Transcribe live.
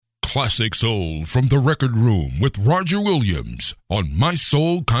classic soul from the record room with Roger Williams on My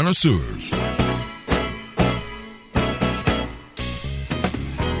Soul Connoisseurs.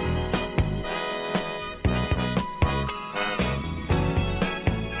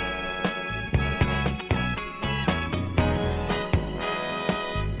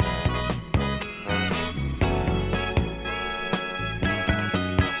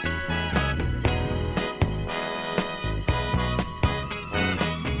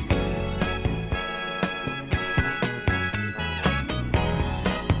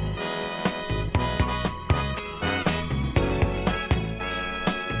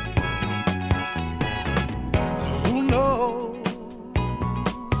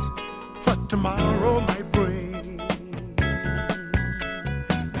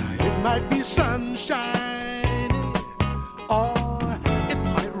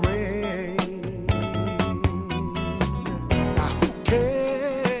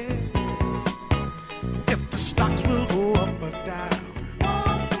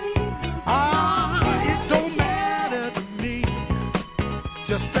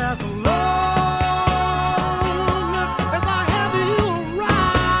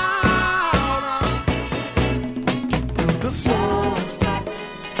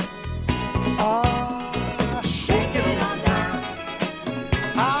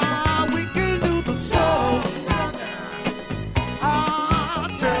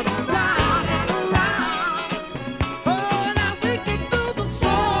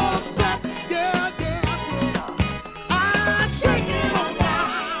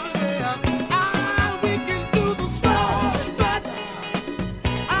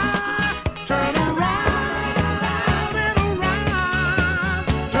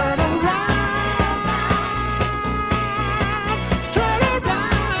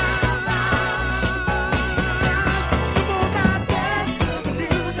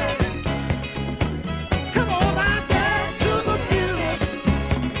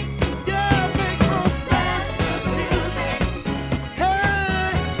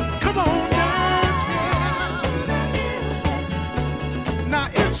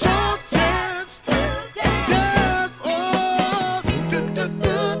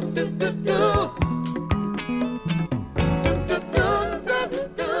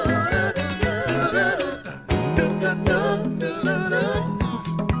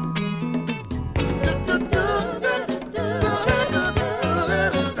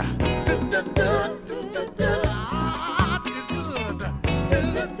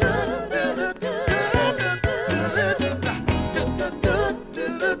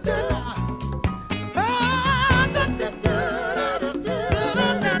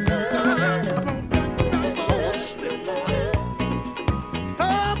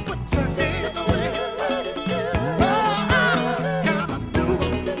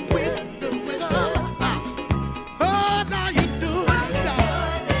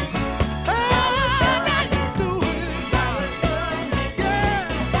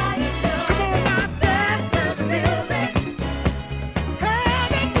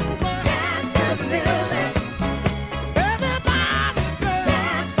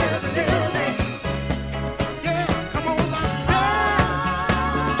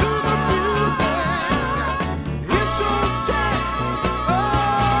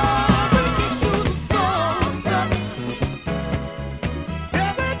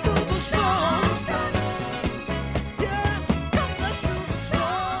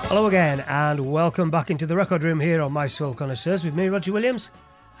 Hello again and welcome back into the record room here on My Soul Connoisseurs with me, Roger Williams.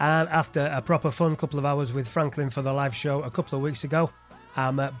 And after a proper fun couple of hours with Franklin for the live show a couple of weeks ago,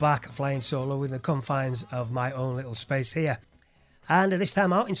 I'm back flying solo within the confines of my own little space here. And this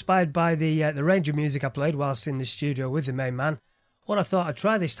time out, inspired by the range of music I played whilst in the studio with the main man, what I thought I'd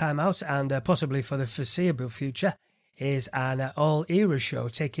try this time out, and possibly for the foreseeable future, is an all-era show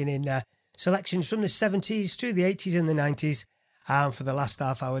taking in selections from the 70s through the 80s and the 90s, and for the last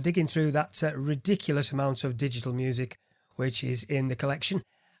half hour digging through that ridiculous amount of digital music which is in the collection,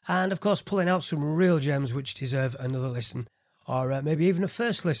 and of course pulling out some real gems which deserve another listen, or maybe even a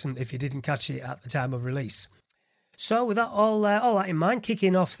first listen if you didn't catch it at the time of release. So with that all that in mind,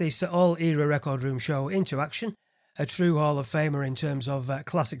 kicking off this all-era record room show into action, a true Hall of Famer in terms of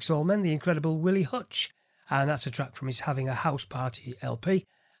classic soul men, the incredible Willie Hutch, and that's a track from his Having a House Party LP,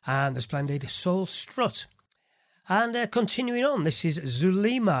 and the splendid Soul Strutt. And continuing on, this is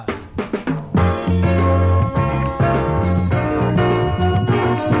Zulema.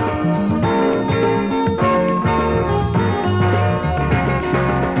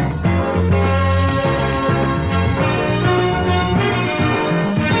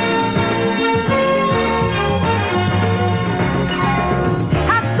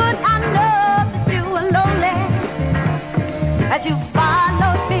 How could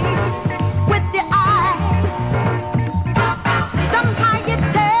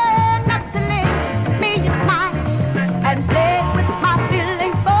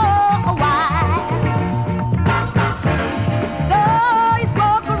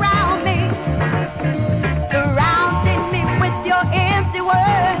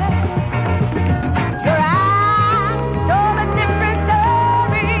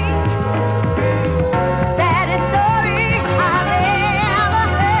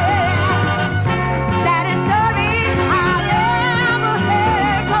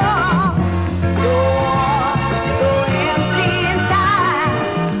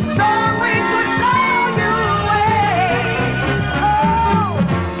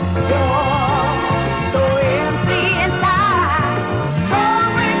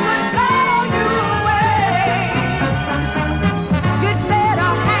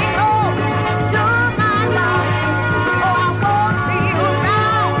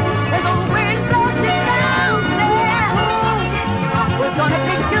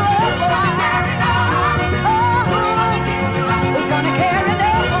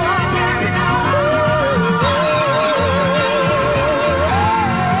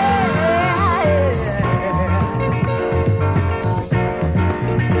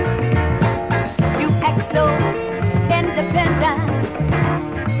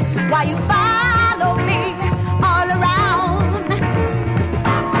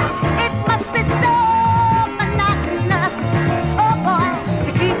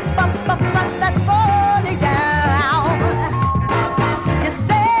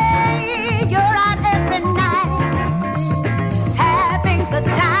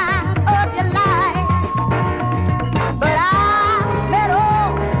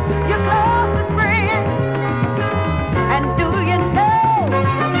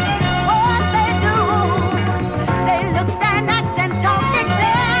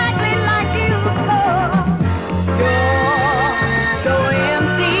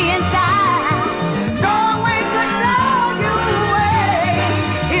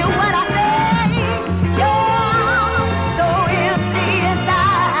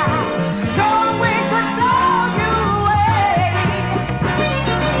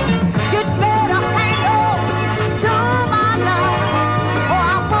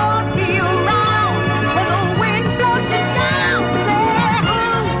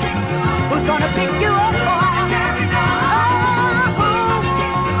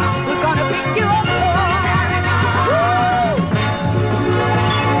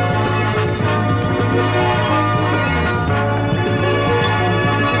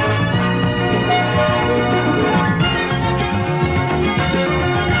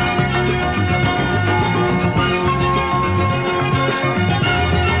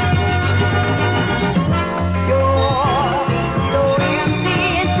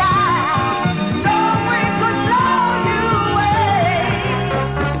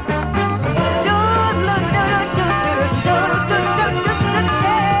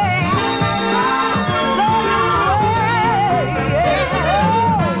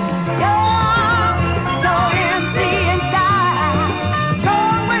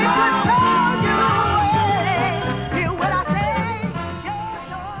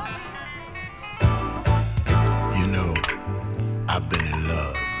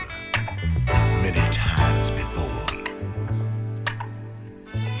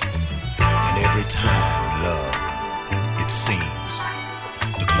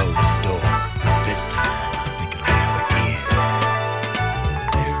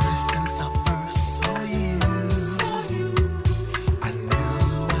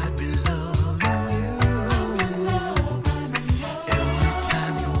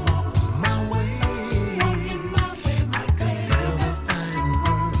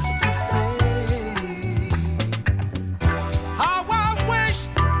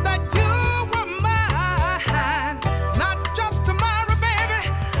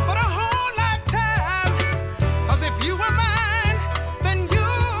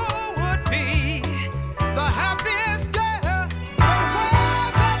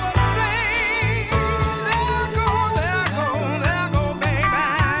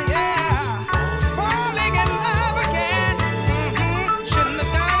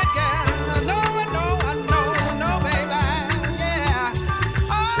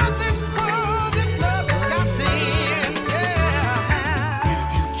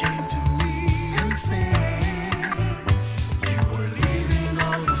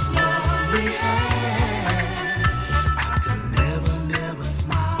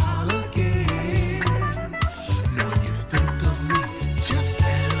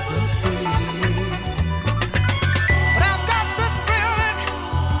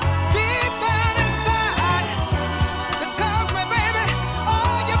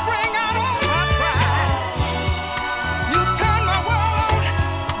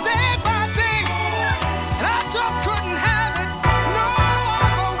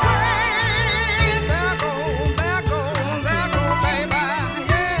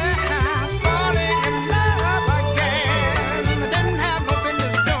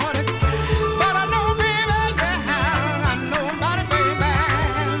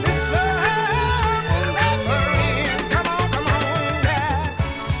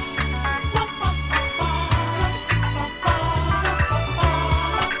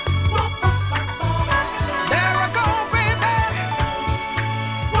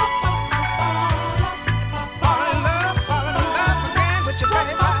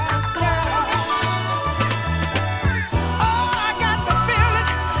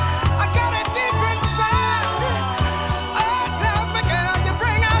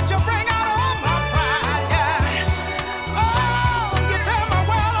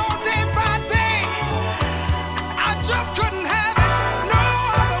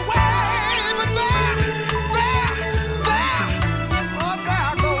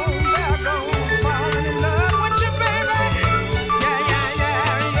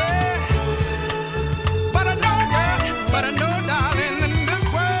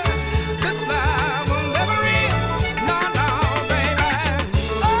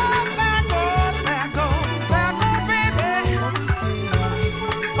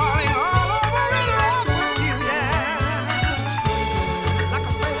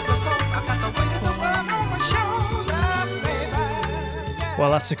Well,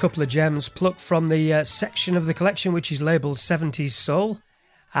 that's a couple of gems plucked from the section of the collection which is labelled 70s Soul,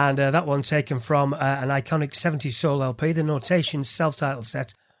 and that one taken from an iconic 70s Soul LP, the Notation self-titled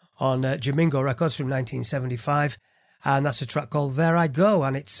set on Jamingo Records from 1975, and that's a track called There I Go,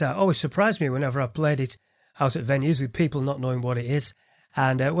 and it's always surprised me whenever I've played it out at venues with people not knowing what it is,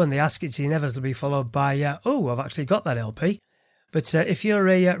 and when they ask, it's inevitably followed by, oh, I've actually got that LP. But if you're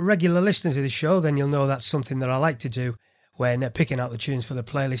a regular listener to the show, then you'll know that's something that I like to do when picking out the tunes for the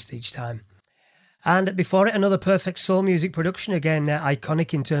playlist each time. And before it, another perfect soul music production, again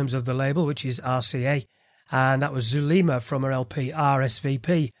iconic in terms of the label, which is RCA, and that was Zulema from her LP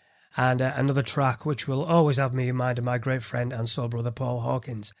R.S.V.P, and another track which will always have me in mind of my great friend and soul brother Paul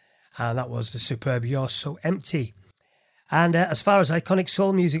Hawkins, and that was the superb You're So Empty. And as far as iconic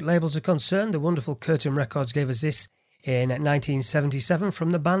soul music labels are concerned, the wonderful Curtain Records gave us this in 1977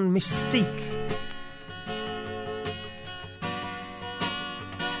 from the band Mystique.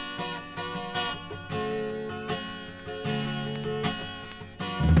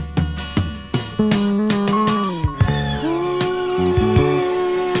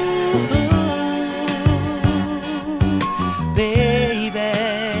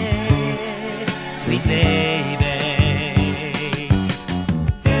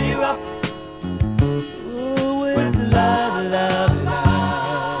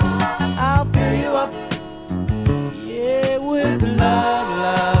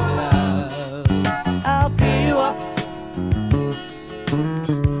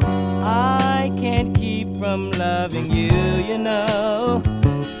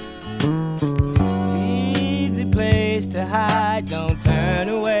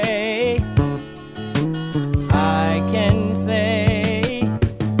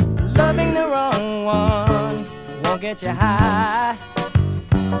 Get you high.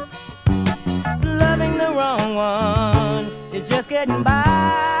 Loving the wrong one is just getting by.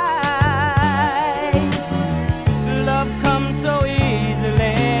 Love comes so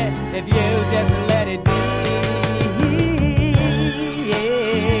easily if you just let it be.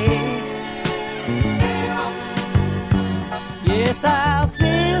 Yes, I'll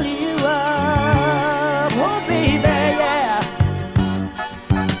fill you up, oh baby, yeah.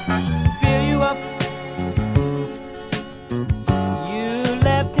 Fill you up.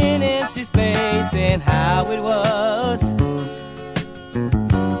 And how it was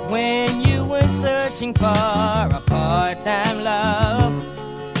when you were searching for a part-time love.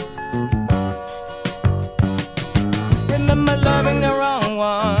 Remember, loving the wrong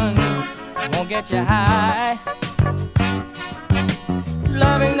one won't get you high.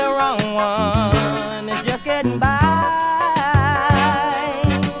 Loving the wrong one is just getting by.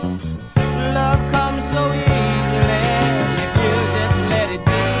 Love comes so easily if you just let it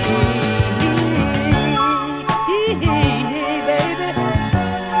be.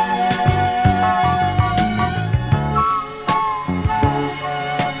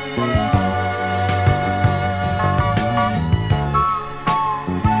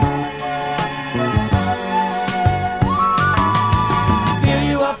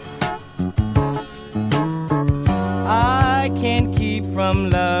 From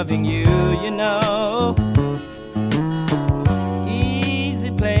loving you, you know.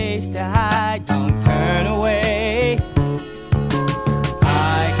 Easy place to hide, don't turn away.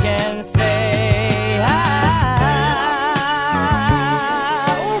 I can say hi,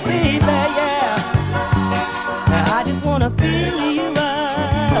 oh baby, yeah. I just wanna feel you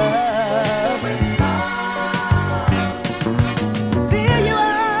up. Feel you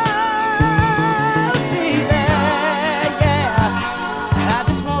up, baby.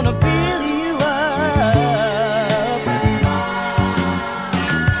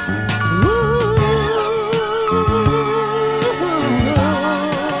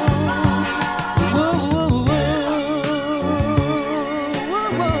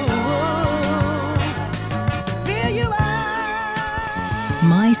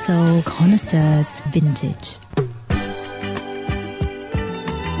 My Soul Connoisseurs Vintage.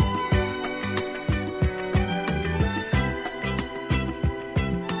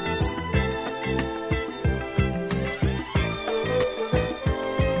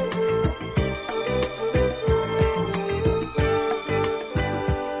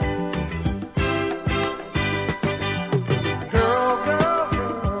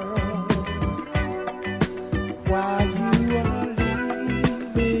 While you are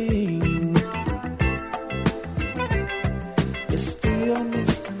leaving,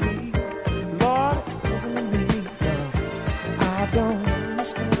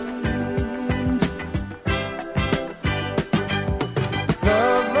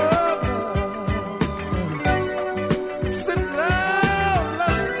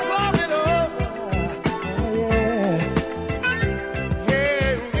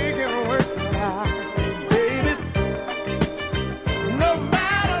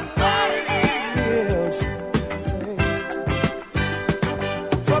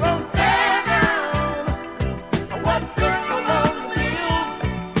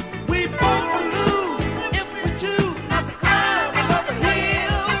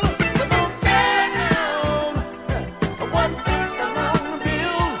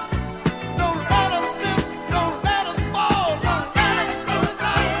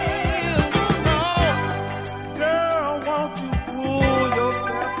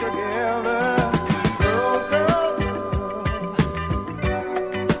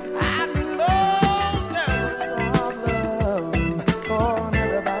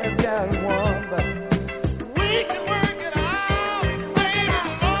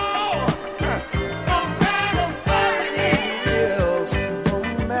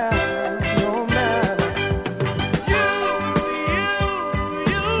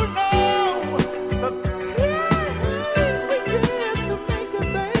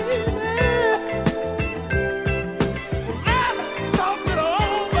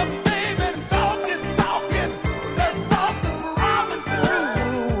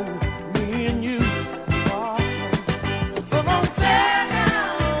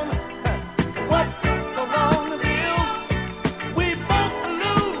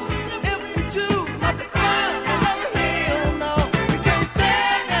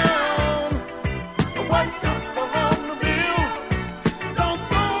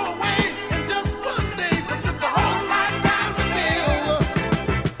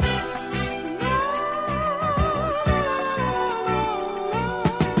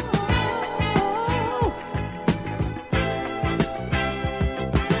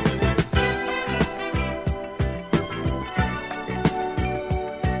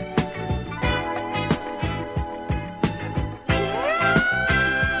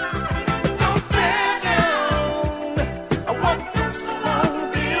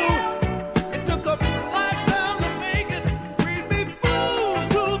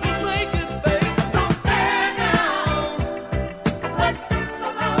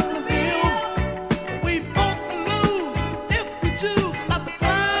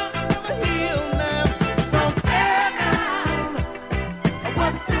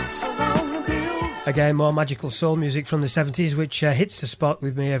 Again, more magical soul music from the 70s, which hits the spot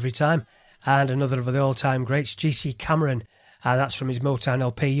with me every time. And another of the all-time greats, G.C. Cameron. And that's from his Motown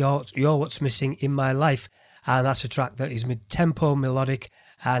LP, You're What's Missing in My Life. And that's a track that is mid-tempo, melodic,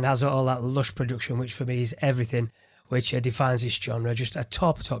 and has all that lush production, which for me is everything, which defines this genre. Just a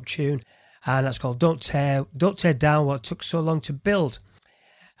top tune. And that's called Don't Tear Down What Took So Long to Build.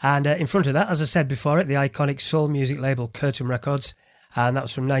 And in front of that, as I said before, the iconic soul music label Curtain Records. And that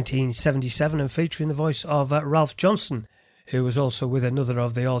was from 1977 and featuring the voice of Ralph Johnson, who was also with another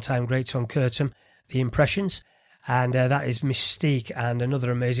of the all-time greats on Curtain, The Impressions. And that is Mystique, and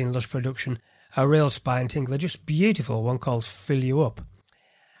another amazing lush production, a real spine tingler, just beautiful, one called Fill You Up.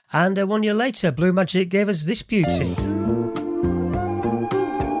 And 1 year later, Blue Magic gave us this beauty.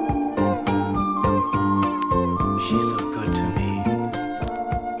 She's so good to me.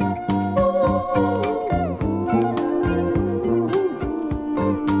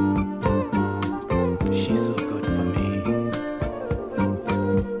 She's so good for me.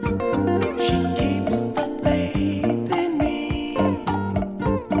 She keeps the faith in me,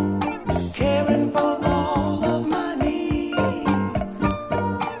 caring for all of my needs,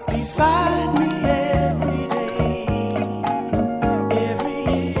 beside me every day, every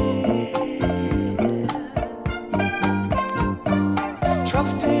year,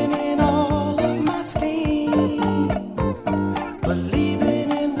 trusting in all of my schemes,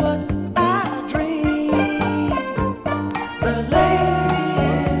 believing in what I dream, the lady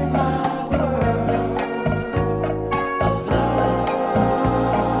in my world of love.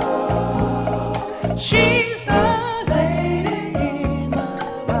 She's the lady in my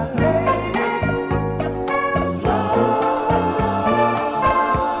world of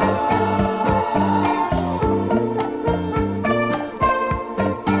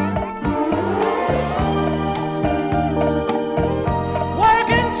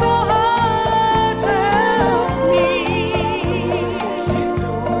working so hard to help me.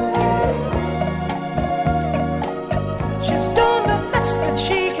 She's doing the best that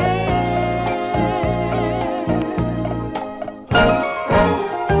she can.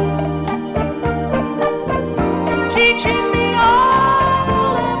 Teaching me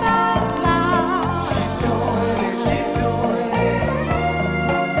all about love. She's doing it.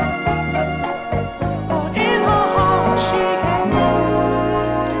 Oh, in her heart she cares.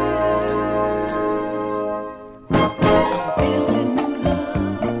 I'm feeling new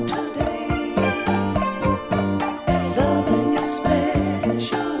love today, loving you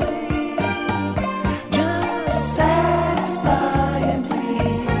special way, just satisfy and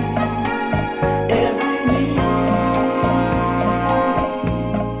please every need.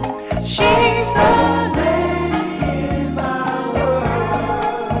 She's the lady in my world of love.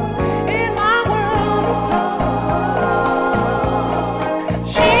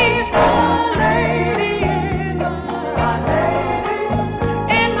 She's the lady in my world.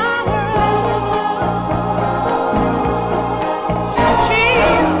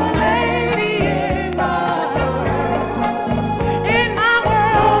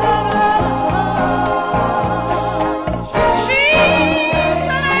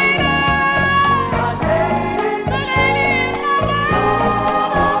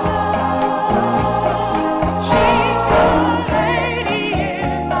 She's the lady in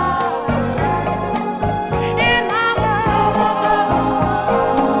my world of love. She's the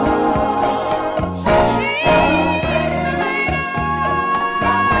lady,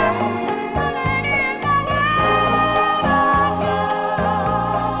 the lady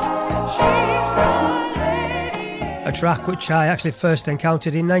in my world of love. She's the lady in my A track which I actually first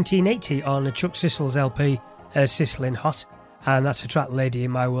encountered in 1980 on Chuck Cissell's LP, Sisslin' Hot, and that's a track Lady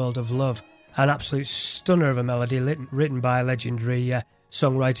in My World of Love, an absolute stunner of a melody written by legendary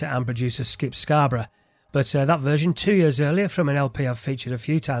songwriter and producer Skip Scarborough. But that version 2 years earlier from an LP I've featured a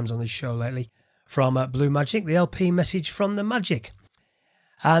few times on this show lately, from Blue Magic, the LP Message from the Magic.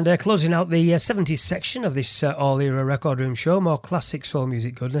 And closing out the 70s section of this all-era record room show, more classic soul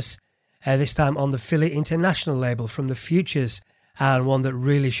music goodness, this time on the Philly International label from the Futures, and one that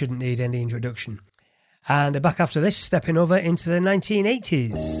really shouldn't need any introduction. And back after this, stepping over into the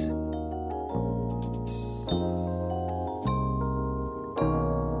 1980s.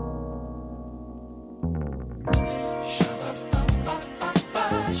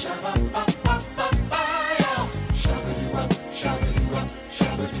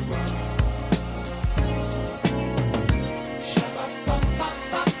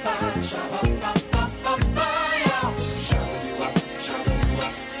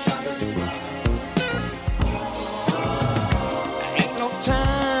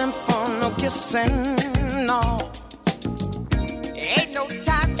 No, ain't no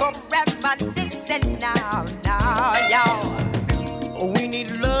time for reminiscing. Listen now, y'all. We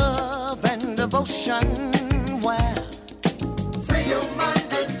need love and devotion. Well, free your mind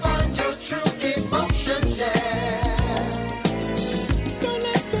and find your true emotions, yeah. Don't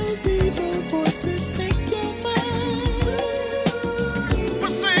let those evil voices take your mind.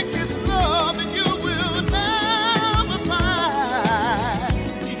 Forsake his love and you will never find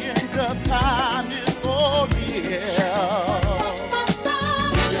the end of time is for real.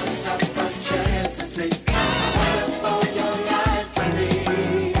 Give yourself a chance and say, wonderful your life can be.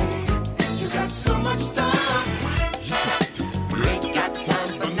 You got so much time. You ain't got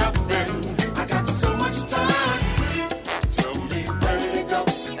time for nothing. I got so much time. Tell me where to go.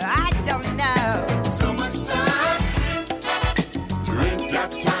 I don't know. So much time. You ain't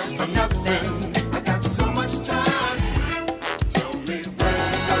got time for nothing. I got so much time. Tell me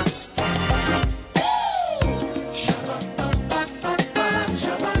where to go.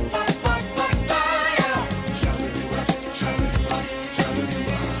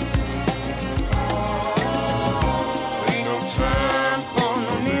 Ain't no time for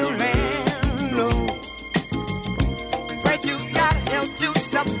no kneeling, no. But you gotta help do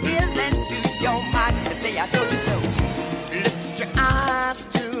some healing to your mind. And say I told you so. Lift your eyes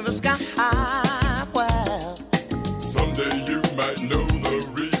to the sky. Well, Someday you might know the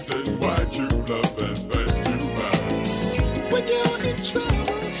reason why true love has passed you by. when you're in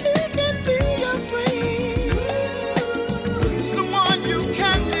trouble, he can be your friend. Someone you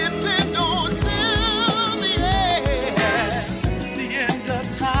can depend on till the end. The end of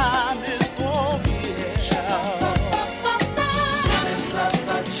time is for real. Let's love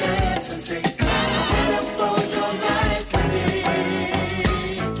a chance and say, wonderful your life can be.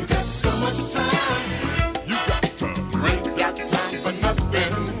 You got so much time. You got time. You ain't got time for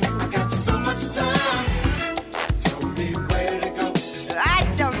nothing. I got so much time. Tell me where to go. I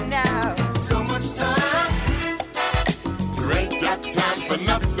don't know. So much time. You ain't got time for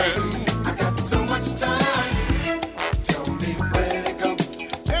nothing. I got so much time. Tell me where to go.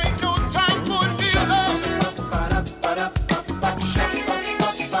 Ain't no time for kneeling.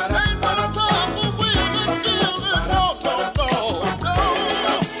 Ain't no time for wheeling, dealing. No, no, no,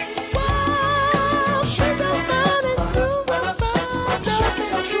 no. Shake your body through and find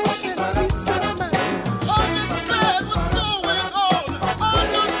the truth and peace of mind. Understand what's going on.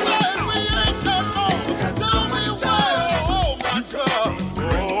 Understand we ain't got long. Tell me why, oh my God.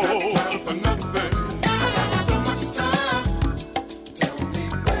 Ain't got time for nothing. I got so much time. Tell me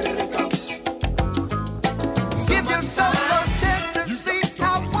where to go. Give yourself a chance and see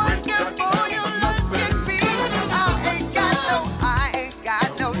how wonderful your life can be. I ain't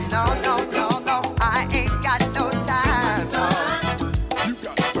got no, no. I ain't got no time. You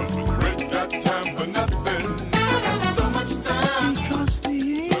got time. You ain't got time for nothing. I got so much time. Because the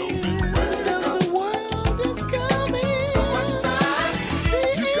end of the world is coming. So much time. The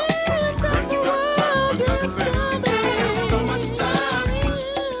end of the world is coming. I got so much time.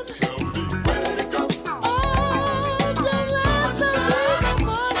 Tell me where to go. Oh, don't let the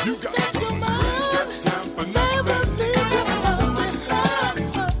voices You got take your time. You mind. ain't got time for Never nothing. leave your So much time.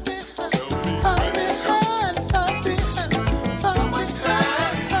 Tell me where to go. so much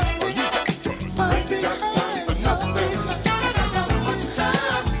time. You got time. You ain't got time for nothing. So much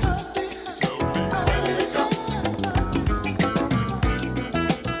time. Tell me where to go.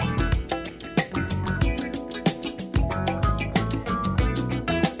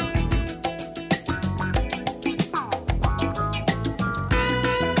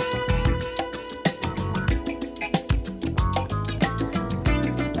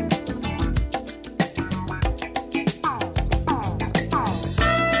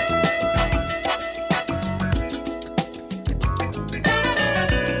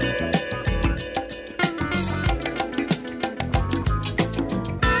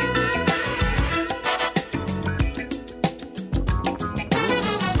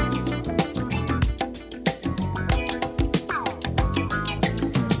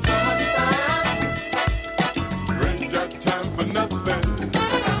 You ain't got time for nothing.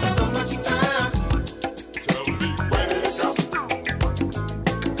 So much time. Tell me where to go.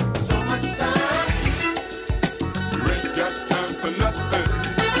 So much time. You ain't got time for nothing.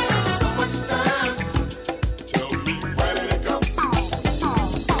 So much time. Tell me where to go.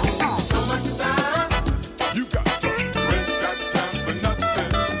 So much time. You got time. You ain't got time for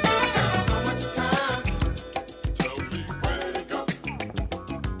nothing. So much time. Tell me where to go.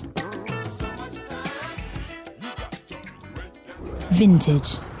 So much time. You got time. You ain't got time.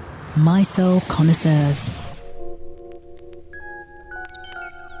 Vintage. My Soul Connoisseurs.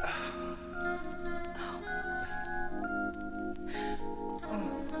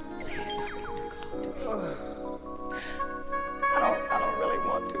 Please don't get too close.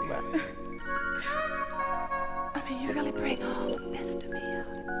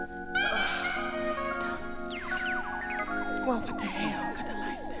 Well, what the hell? Cut the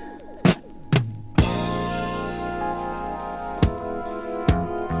lights down.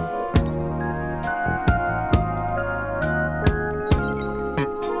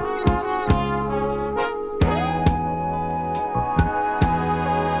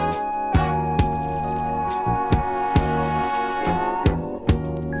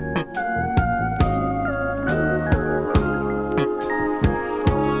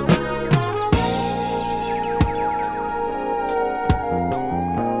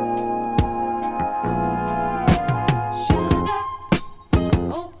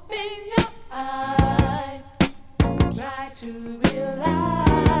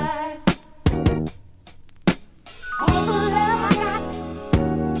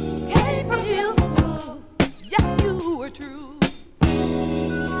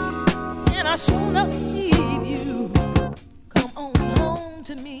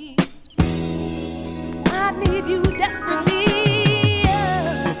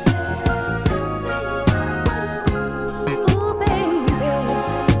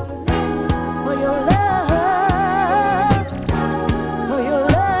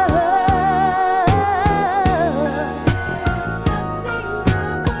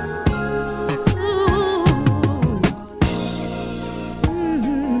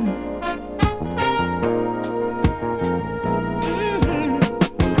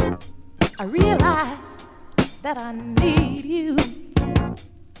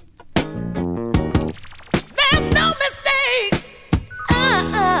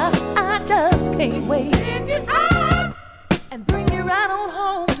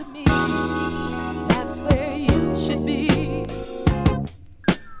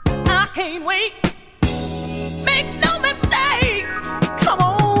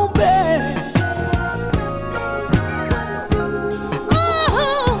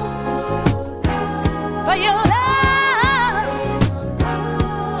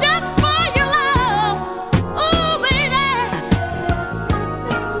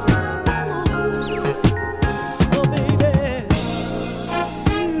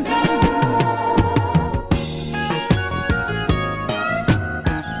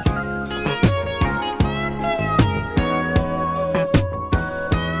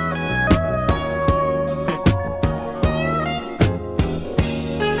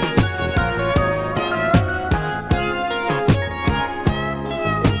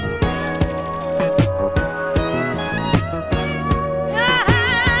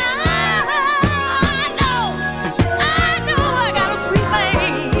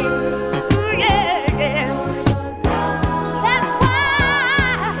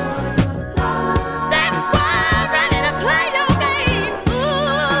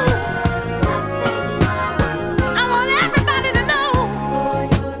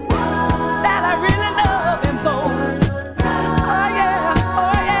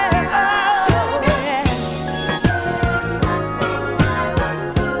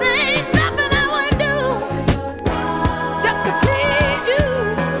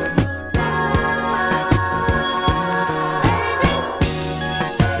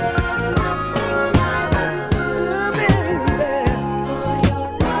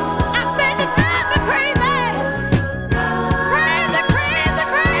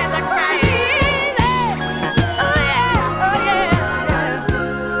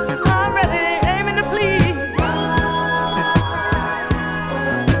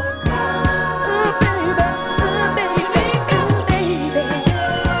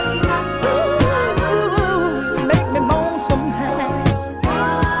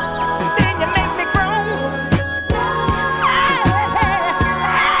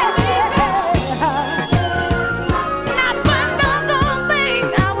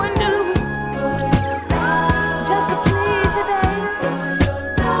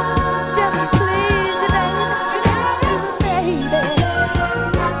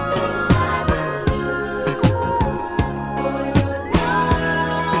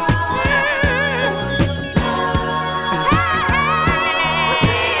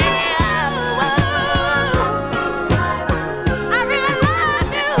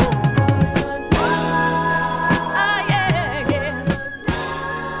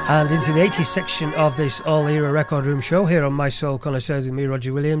 And into the 80s section of this all-era record room show here on My Soul Connoisseurs with me,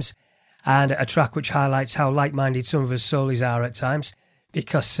 Roger Williams, and a track which highlights how like-minded some of us soulies are at times,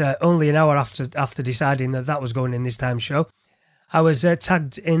 because only an hour after deciding that was going in this time show, I was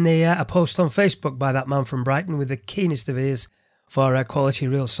tagged in a post on Facebook by that man from Brighton with the keenest of ears for quality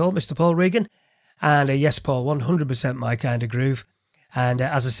real soul, Mr. Paul Regan. And yes, Paul, 100% my kind of groove. And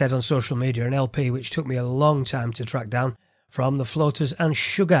as I said on social media, an LP which took me a long time to track down from the Floaters and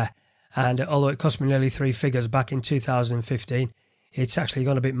Shu-Ga. And although it cost me nearly 3 figures back in 2015, it's actually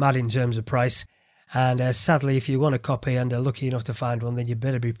gone a bit mad in terms of price. And sadly, if you want a copy and are lucky enough to find one, then you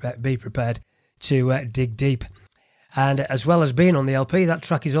better be prepared to dig deep. And as well as being on the LP, that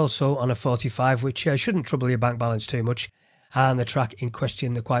track is also on a 45, which shouldn't trouble your bank balance too much. And the track in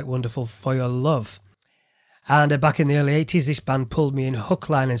question, the quite wonderful For Your Love. And back in the early 80s, this band pulled me in hook,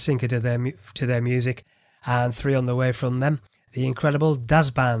 line and sinker to their music. And 3 on the way from them, the incredible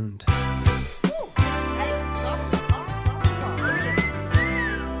Dazz Band.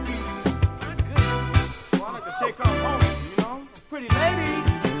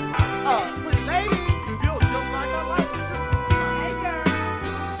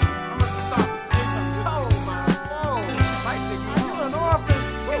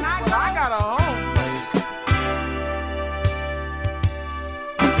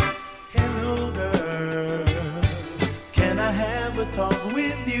 Talk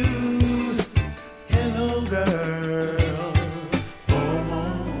with you. Hello, girl, for a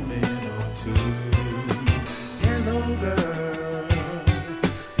moment or two. Hello, girl,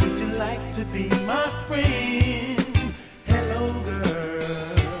 would you like to be my friend? Hello, girl,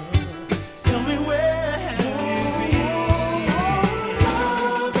 tell me where have you been?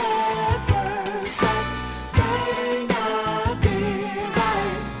 Love at first sight may not be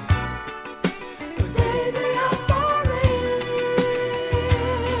right, but baby, I'm for real.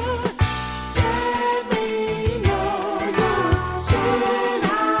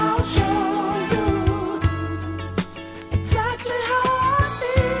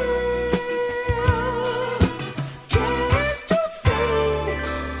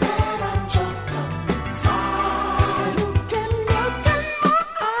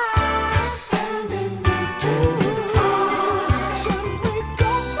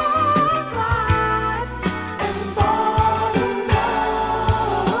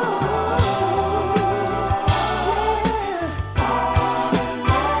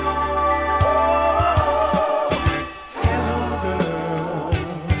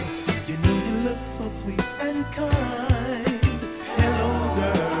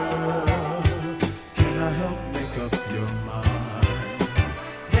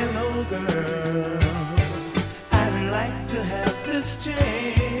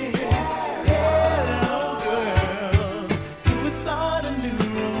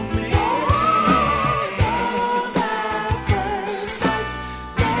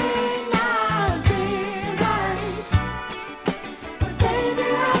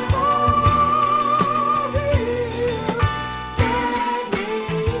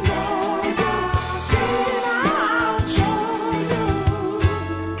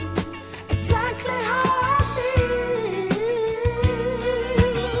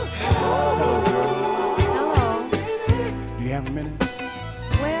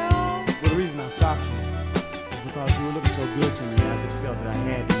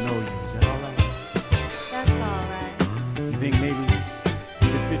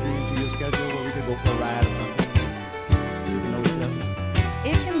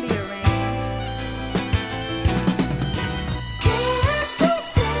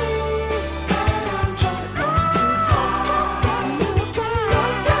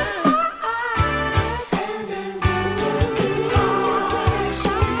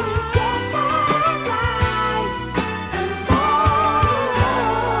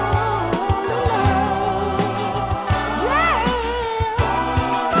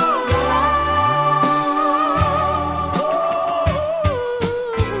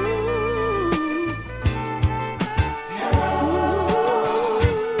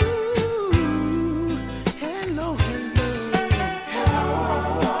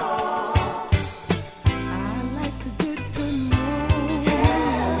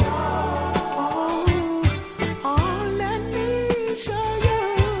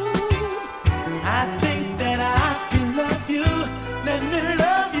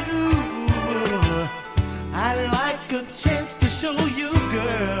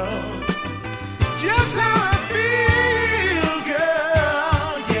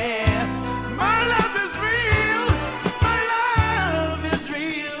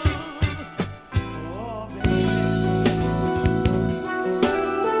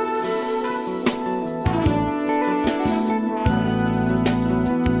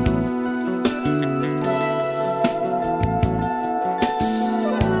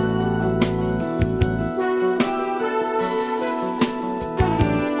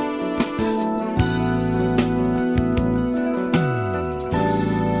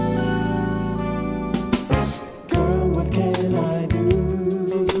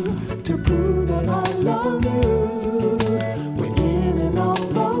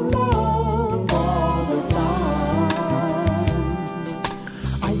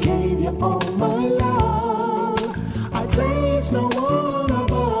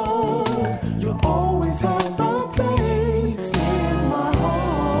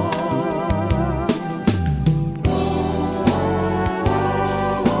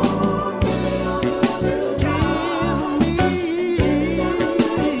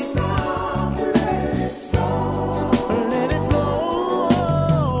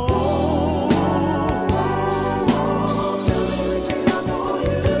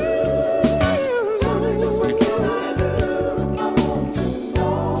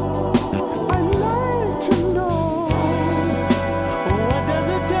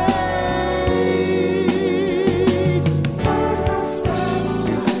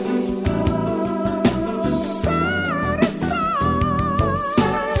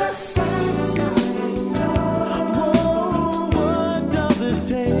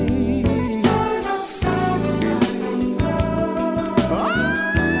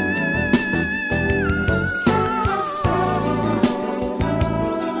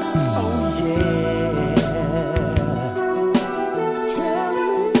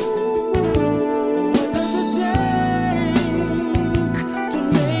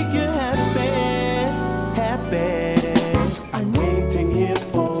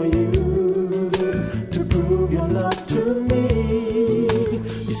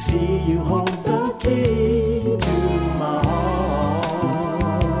 see you hold the key to my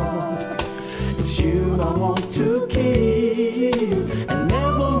heart. It's you I want to keep, and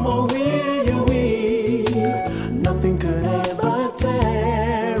nevermore will you weep. Nothing could ever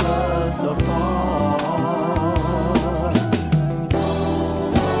tear us apart.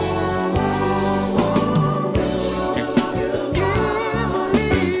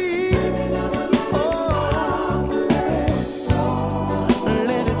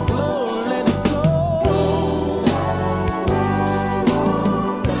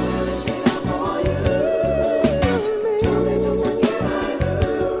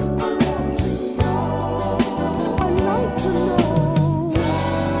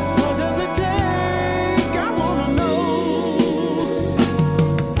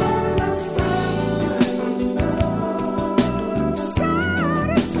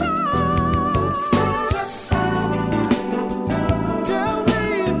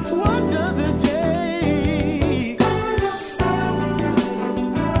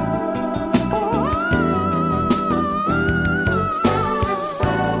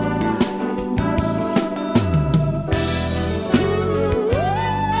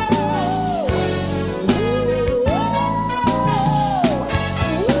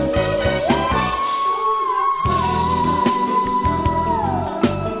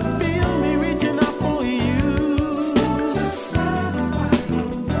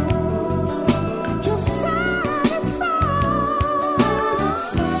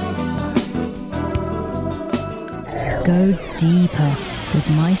 Go deeper with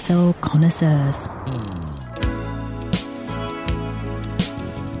My Soul Connoisseurs.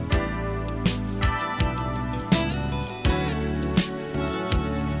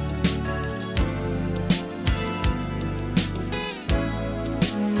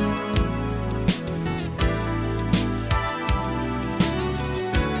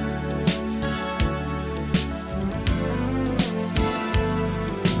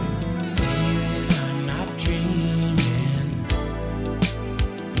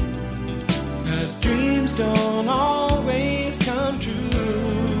 Don't always come true.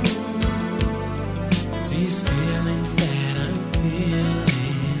 These feelings that I'm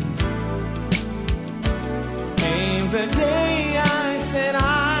feeling came the day I set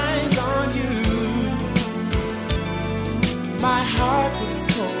eyes on you. My heart was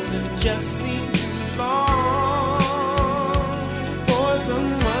cold and just seemed too long for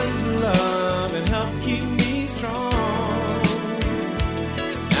someone to love and help keep me strong.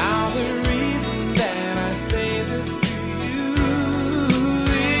 Now the reason that I say this to you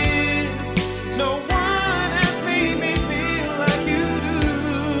is no one has made me feel like you do.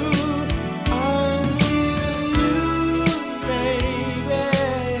 Until you, baby.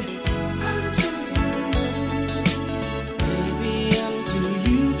 Until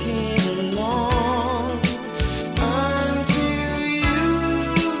you came along. Until you,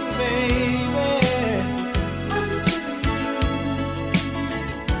 baby.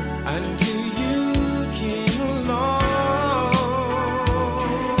 Until you came along.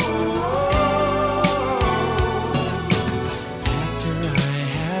 After I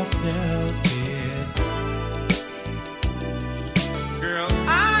have felt this, girl,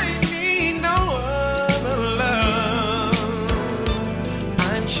 I need no other love.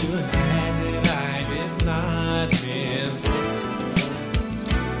 I'm sure that I did not miss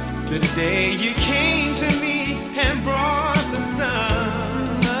the day you came to me and brought the sun.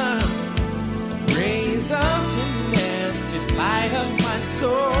 Rays of tenderness just light up my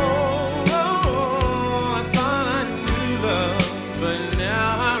soul. I thought I knew love, but now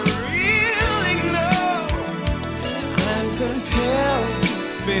I really know. I'm compelled to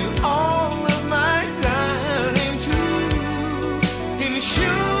spend all of my time to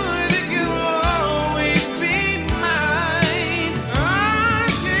ensure that you'll always be mine.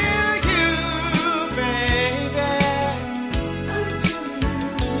 Until you, baby.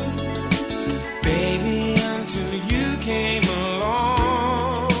 Baby, until you came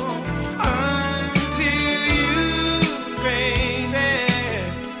along.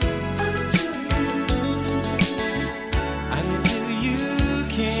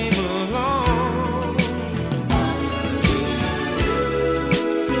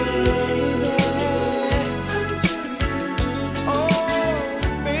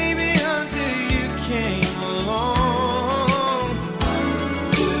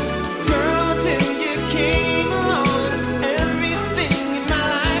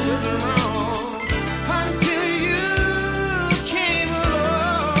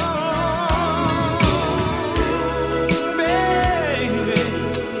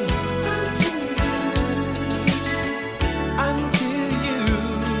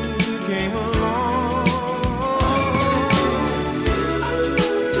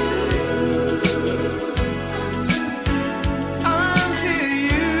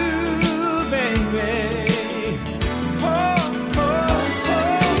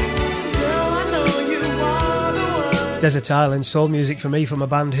 Desert Island soul music for me from a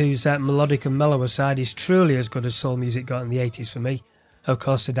band whose melodic and mellower side is truly as good as soul music got in the 80s for me. Of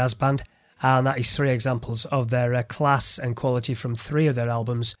course, the Dazz Band, and that is 3 examples of their class and quality from 3 of their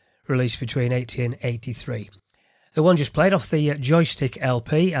albums released between 80 and 83. The one just played off the Joystick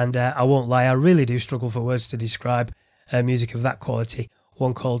LP, and I won't lie, I really do struggle for words to describe music of that quality,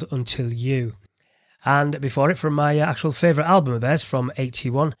 one called Until You. And before it, from my actual favourite album of theirs from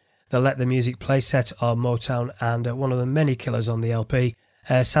 81, the Let the Music Play set of Motown, and one of the many killers on the LP,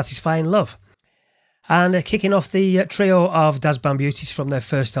 Satisfying Love. And kicking off the trio of Dazz Band Beauties from their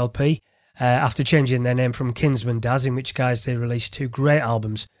first LP, after changing their name from Kinsman Dazz, in which guys they released 2 great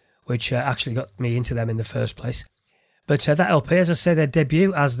albums, which actually got me into them in the first place. But that LP, as I say, their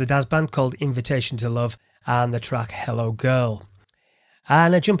debut as the Dazz Band, called Invitation to Love, and the track Hello Girl.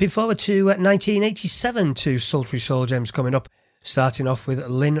 And jumping forward to 1987, 2 sultry soul gems coming up, starting off with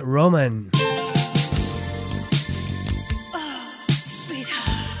Lynn Roman.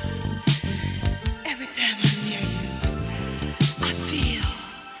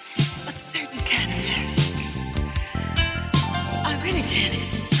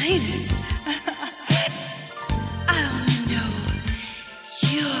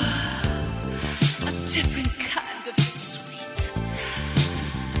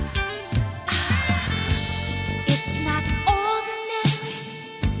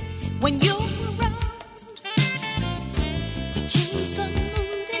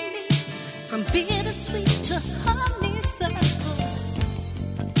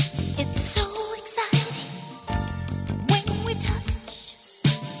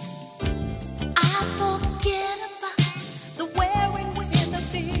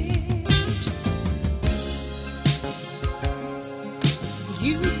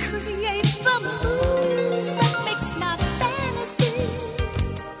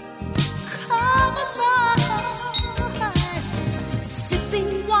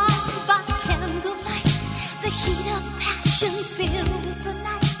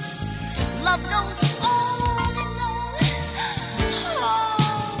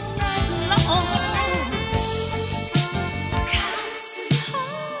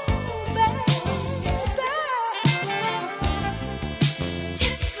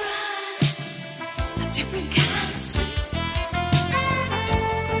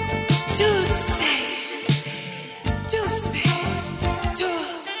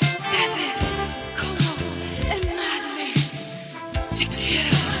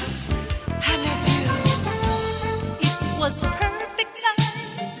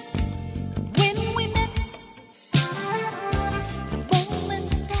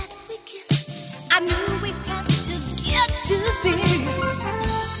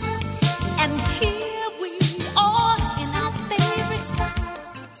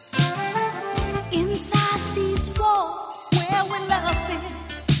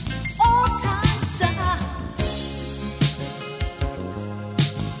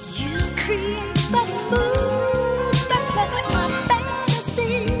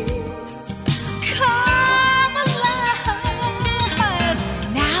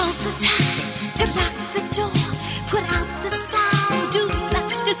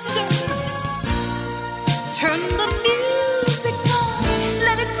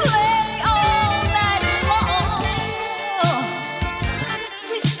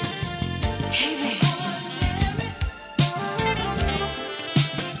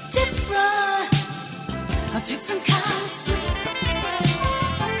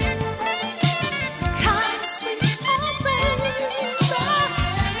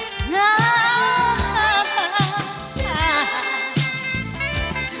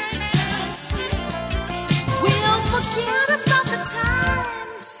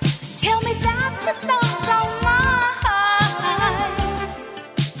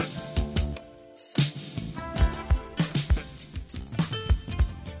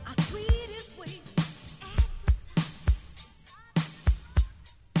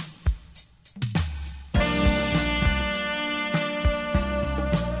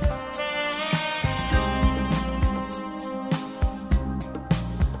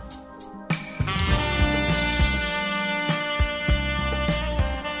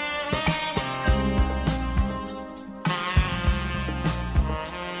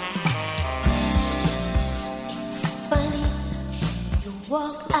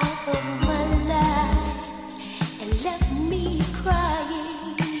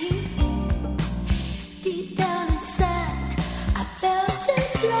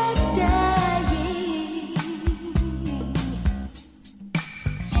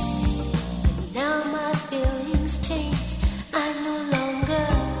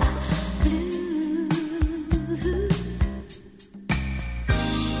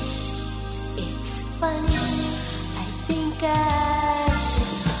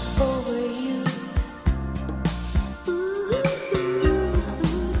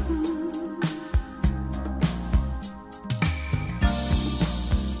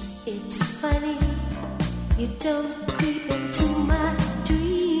 don't creep into my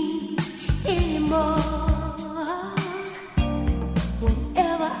dreams anymore.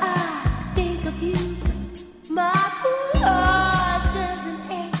 Whenever I think of you, my heart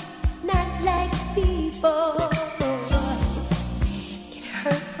doesn't ache, not like before. It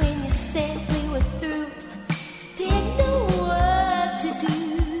hurt when you said we were through, didn't know what to do.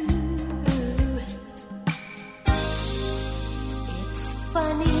 It's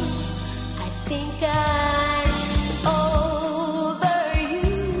funny, I think I'm over you.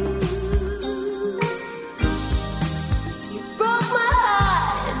 You broke my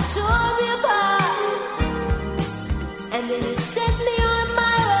heart and tore me apart, and then you set me on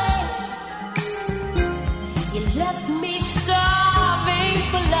my way. You left me starving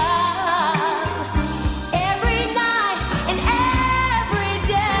for love every night and every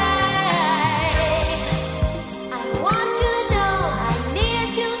day. I want you to know I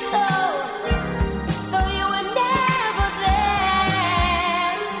needed you so, though you were never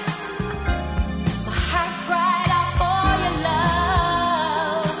there. My heart cried out for your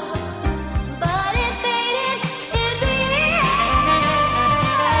love, but it faded in the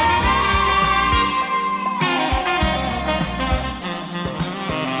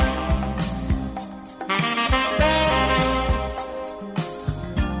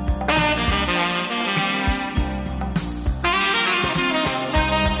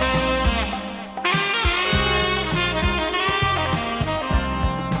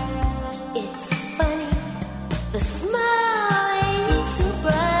It's funny, the smile used to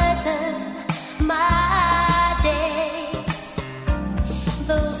brighten my day.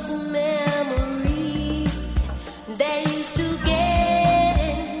 Those memories that used to get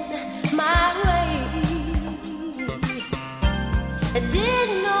in my way. I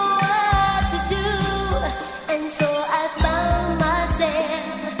didn't know what to do, and so I found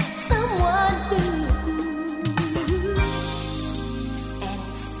myself someone new. And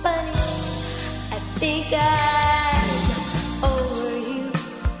it's funny, I think I'm over you.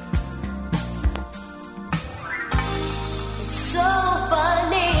 It's so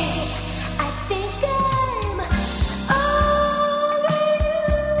funny, I think I'm over you.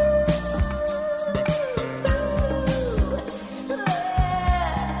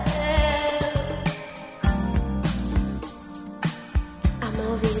 I'm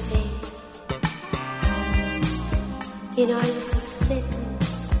over you, babe. You know, I used to sit and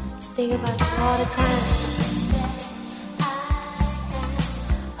think about you all the time.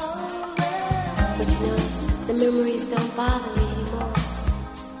 But you know, the memories don't bother me anymore.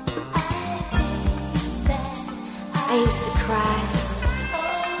 I used to cry.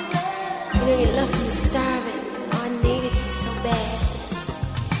 You know, you left me starving. Oh, I needed you so bad.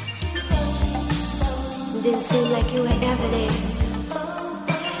 It didn't seem like you were ever there.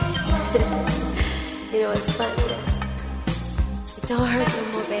 You know, it's funny that it don't hurt no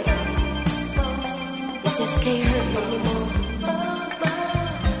more, baby. It just can't hurt me anymore.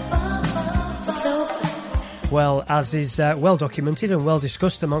 It's over. Well, as is well documented and well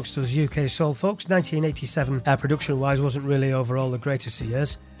discussed amongst us UK soul folks, 1987 production-wise wasn't really overall the greatest of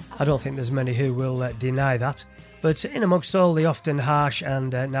years. I don't think there's many who will deny that. But in amongst all the often harsh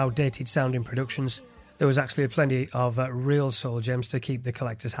and now dated sounding productions, there was actually plenty of real soul gems to keep the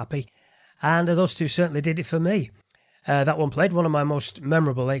collectors happy. And those two certainly did it for me. That one played one of my most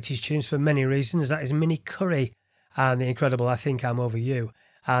memorable 80s tunes for many reasons. That is Minnie Curry and the incredible I Think I'm Over You.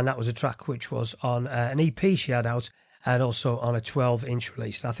 And that was a track which was on an EP she had out and also on a 12-inch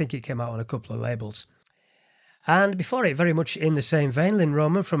release. And I think it came out on a couple of labels. And before it, very much in the same vein, Lynn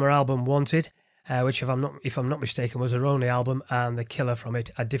Roman from her album Wanted, which if I'm not mistaken was her only album, and the killer from it,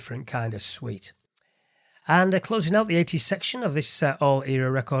 A Different Kind of Sweet. And closing out the 80s section of this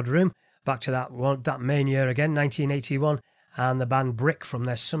all-era record room, back to that main year again, 1981, and the band Brick from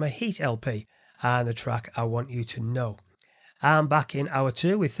their Summer Heat LP, and the track I Want You to Know. I'm back in hour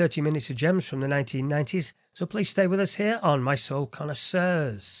 2 with 30 minutes of gems from the 1990s, so please stay with us here on My Soul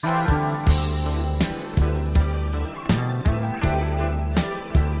Connoisseurs.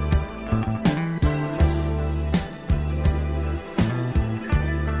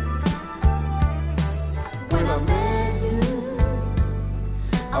 When I met you,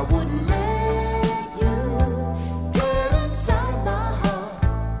 I wouldn't let you get inside my heart.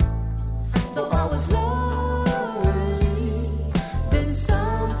 Though I was lonely, then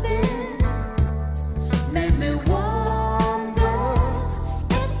something made me wonder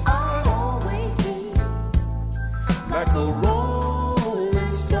if I'd always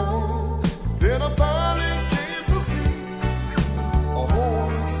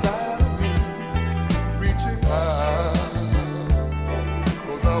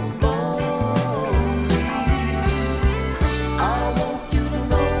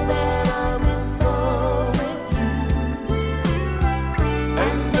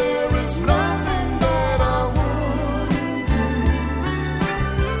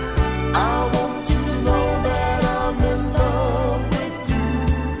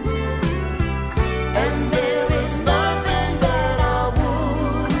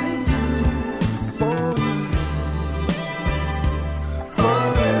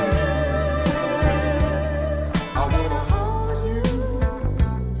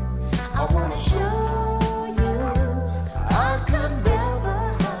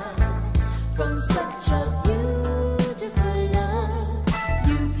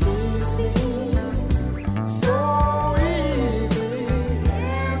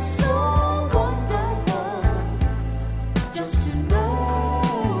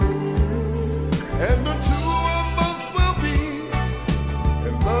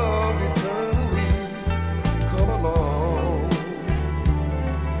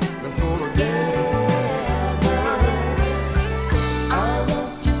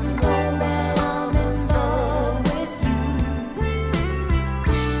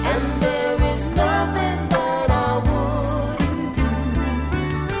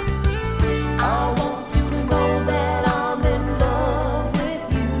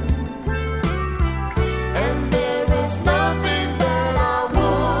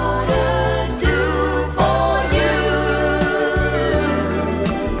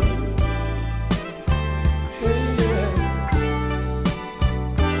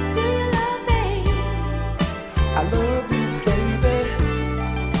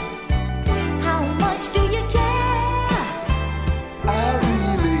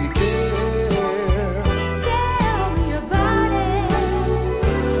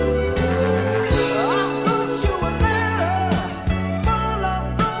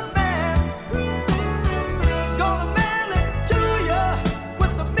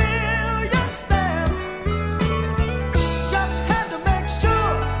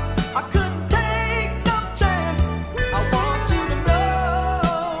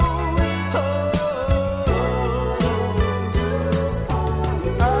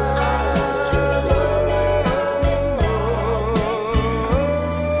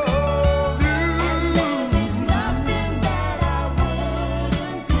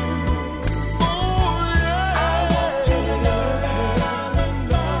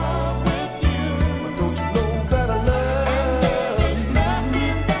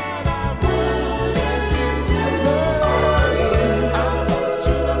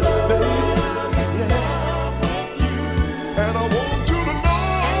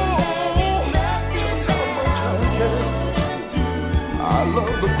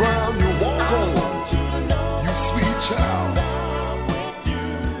love the ground you walk on. You sweet child.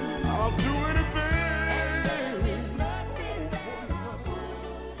 I'll do anything.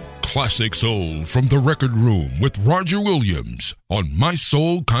 Classic soul from the record room with Roger Williams on My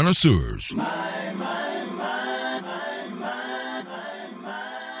Soul Connoisseurs.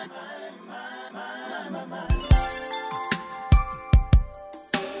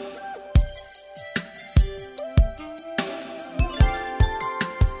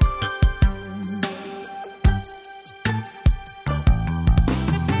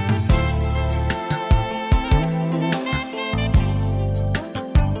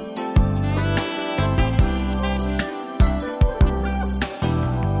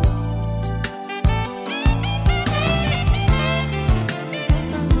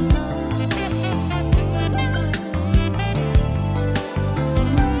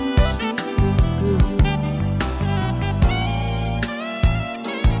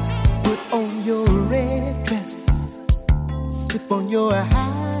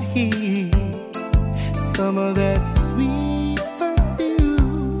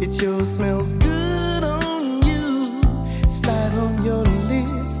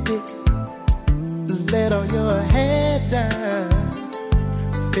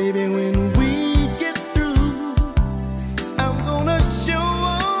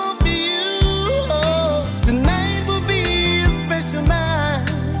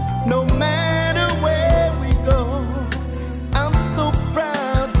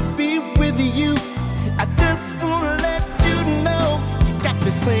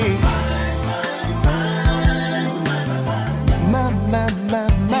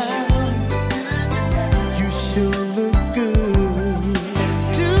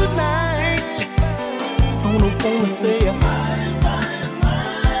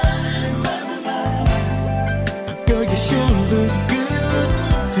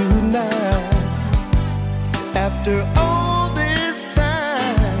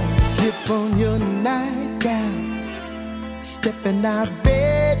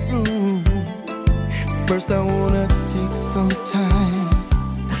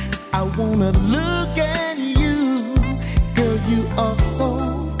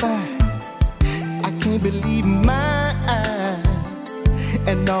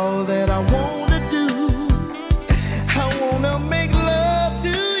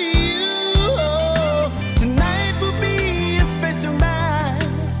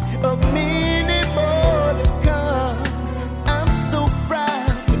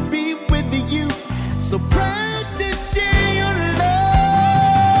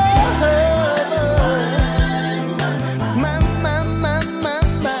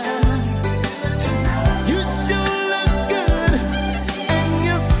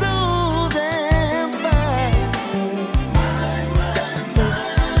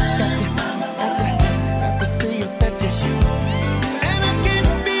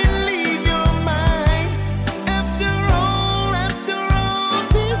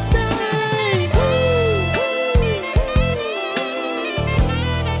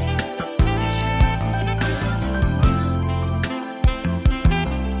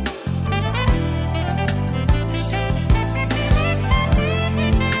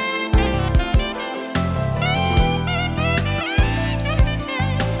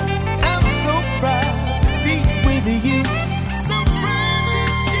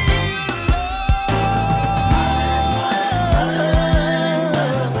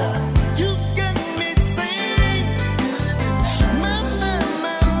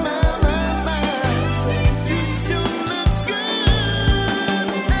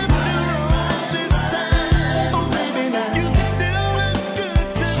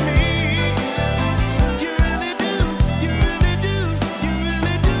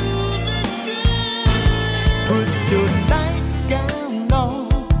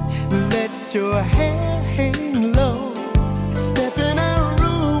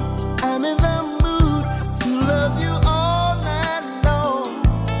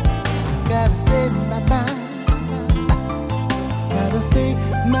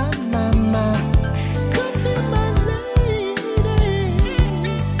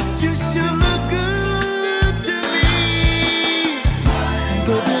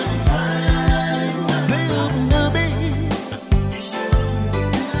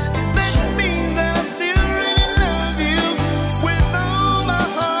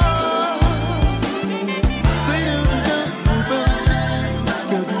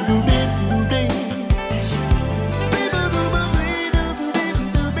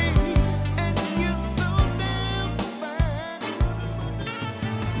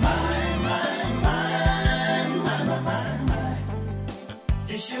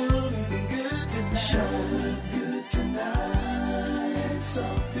 You sure look good tonight. Sure look good tonight. So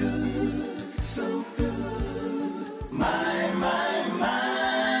good, so good. My, my,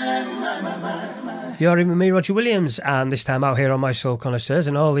 my, my, my, my, my. You're in with me, Roger Williams, and this time out here on My Soul Connoisseurs,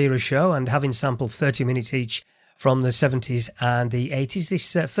 an all-era show, and having sampled 30 minutes each from the 70s and the 80s.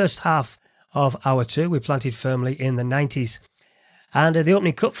 This first half of hour two, we planted firmly in the 90s. And the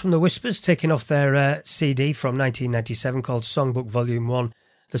opening cut from the Whispers, taking off their CD from 1997 called Songbook Volume 1,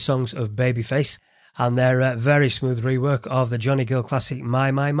 The Songs of Babyface, and their very smooth rework of the Johnny Gill classic My,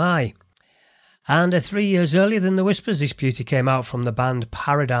 My, My. And 3 years earlier than the Whispers, this beauty came out from the band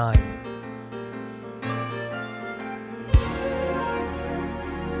Paradyme.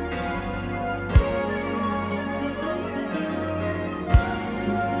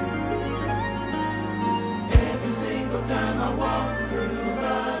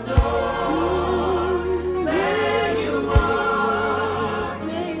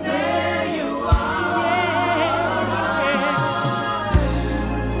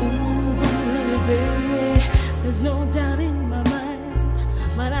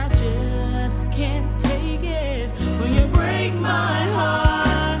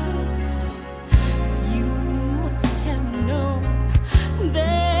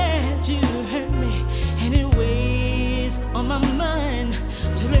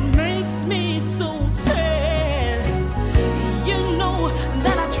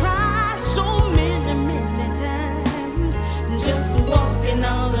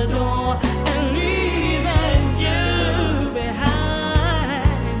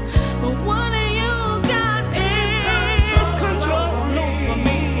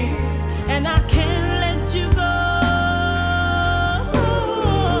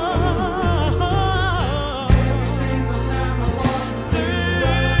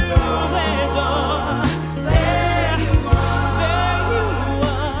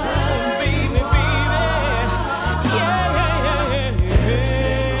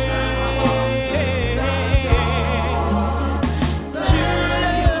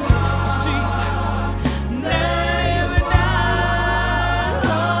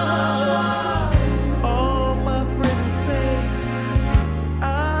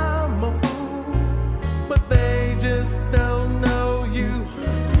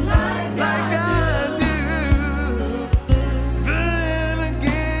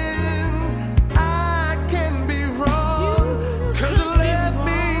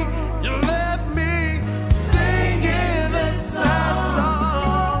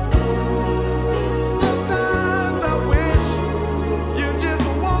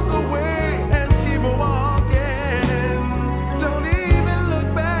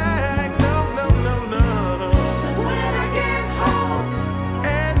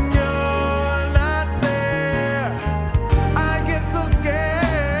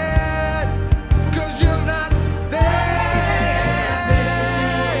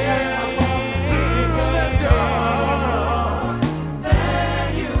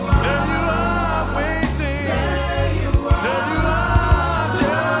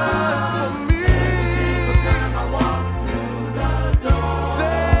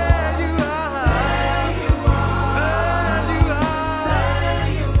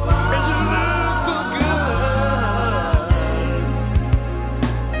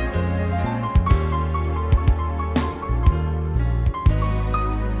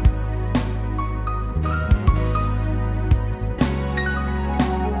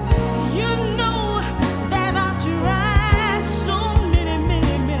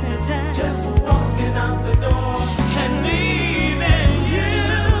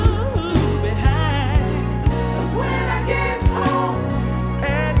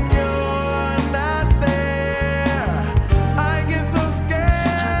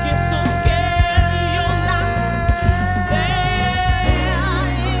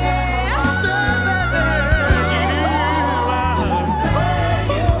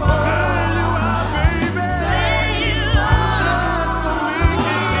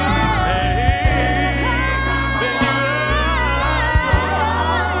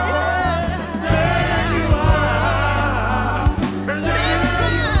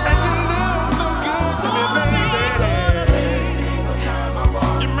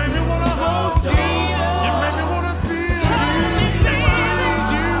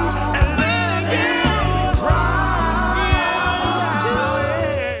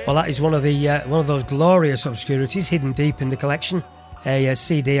 Well, that is one of those glorious obscurities hidden deep in the collection. A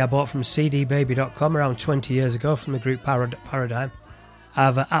CD I bought from cdbaby.com around 20 years ago from the group Paradyme.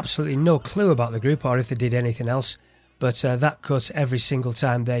 I've absolutely no clue about the group or if they did anything else, but that cut every single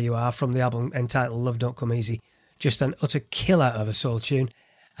time, there you are, from the album entitled Love Don't Come Easy, Just an utter killer of a soul tune.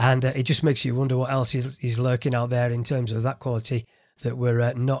 And it just makes you wonder what else is lurking out there in terms of that quality that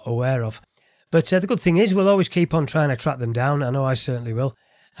we're not aware of. But the good thing is we'll always keep on trying to track them down. I know I certainly will.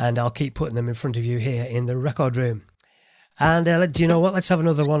 And I'll keep putting them in front of you here in the record room. And do you know what? Let's have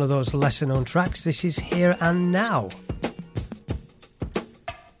another one of those lesser known tracks. This is Here and Now.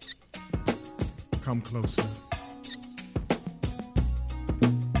 Come closer.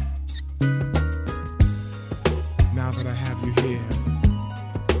 Now that I have you here,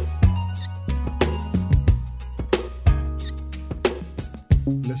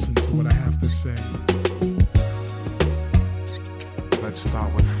 listen to what I have to say. Let's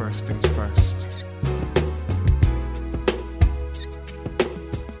start with first things first.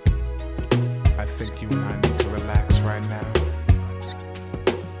 I think you and I need to relax right now.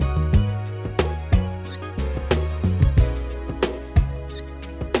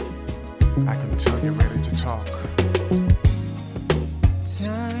 I can tell you're ready to talk.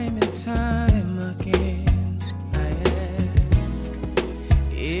 Time and time again, I ask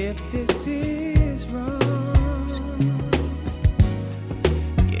if this is wrong.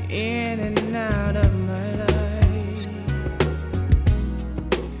 You're in and out of my life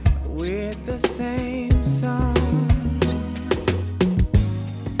with the same song.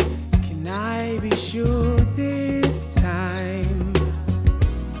 Can I be sure this time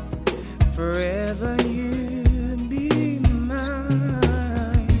forever you be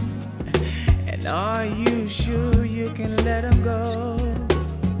mine? And are you sure you can let him go?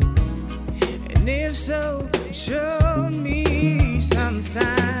 And if so, show me some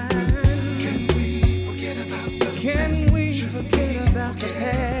sign. Can we forget about the Can we forget about the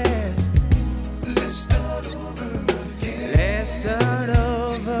past? Let's start over again. Let's start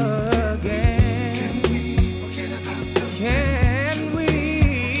over again. Can we forget about the Can we?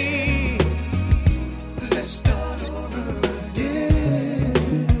 Let's start over again.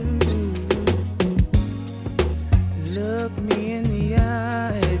 Look me in the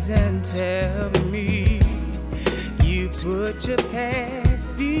eyes and tell me you put your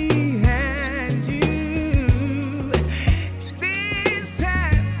past behind you. This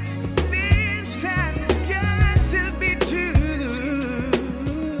time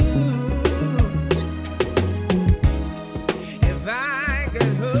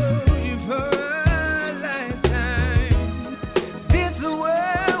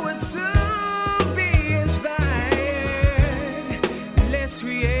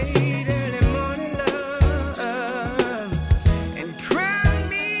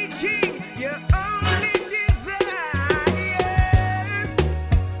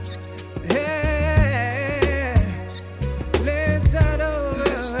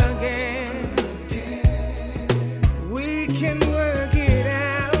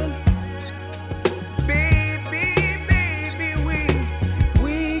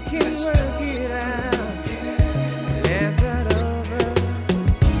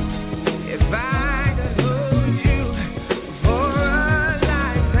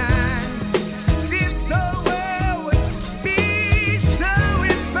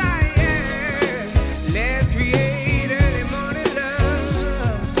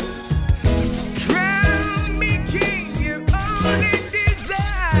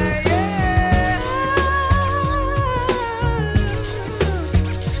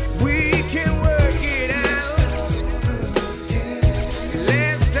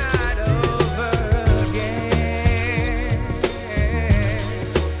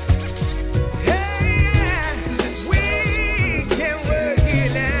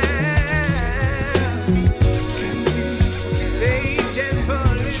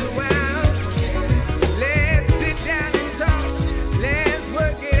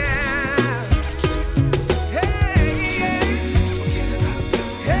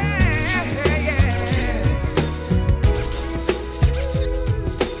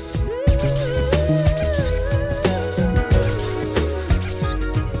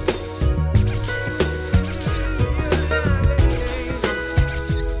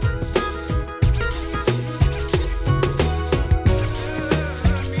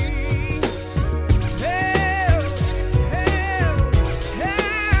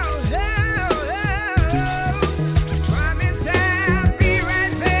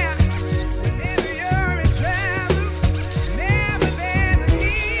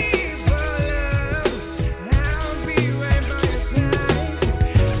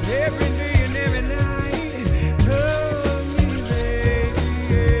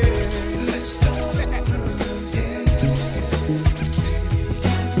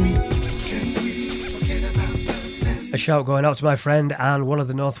shout going out to my friend and one of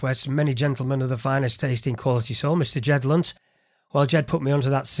the Northwest's many gentlemen of the finest taste in quality soul, Mr. Jed Lunt. Well, Jed put me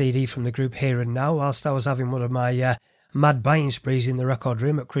onto that CD from the group Here and Now whilst I was having one of my mad buying sprees in the record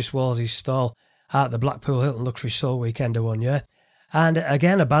room at Chris Walls's stall at the Blackpool Hilton Luxury Soul Weekender one year. And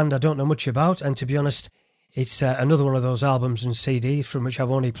again, a band I don't know much about, and to be honest, it's another one of those albums and CDs from which I've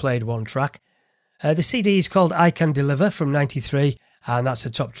only played one track. The CD is called I Can Deliver from 93, and that's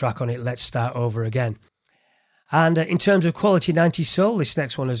the top track on it, Let's Start Over Again. And in terms of quality 90s soul, this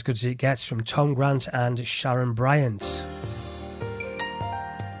next one as good as it gets from Tom Grant and Sharon Bryant.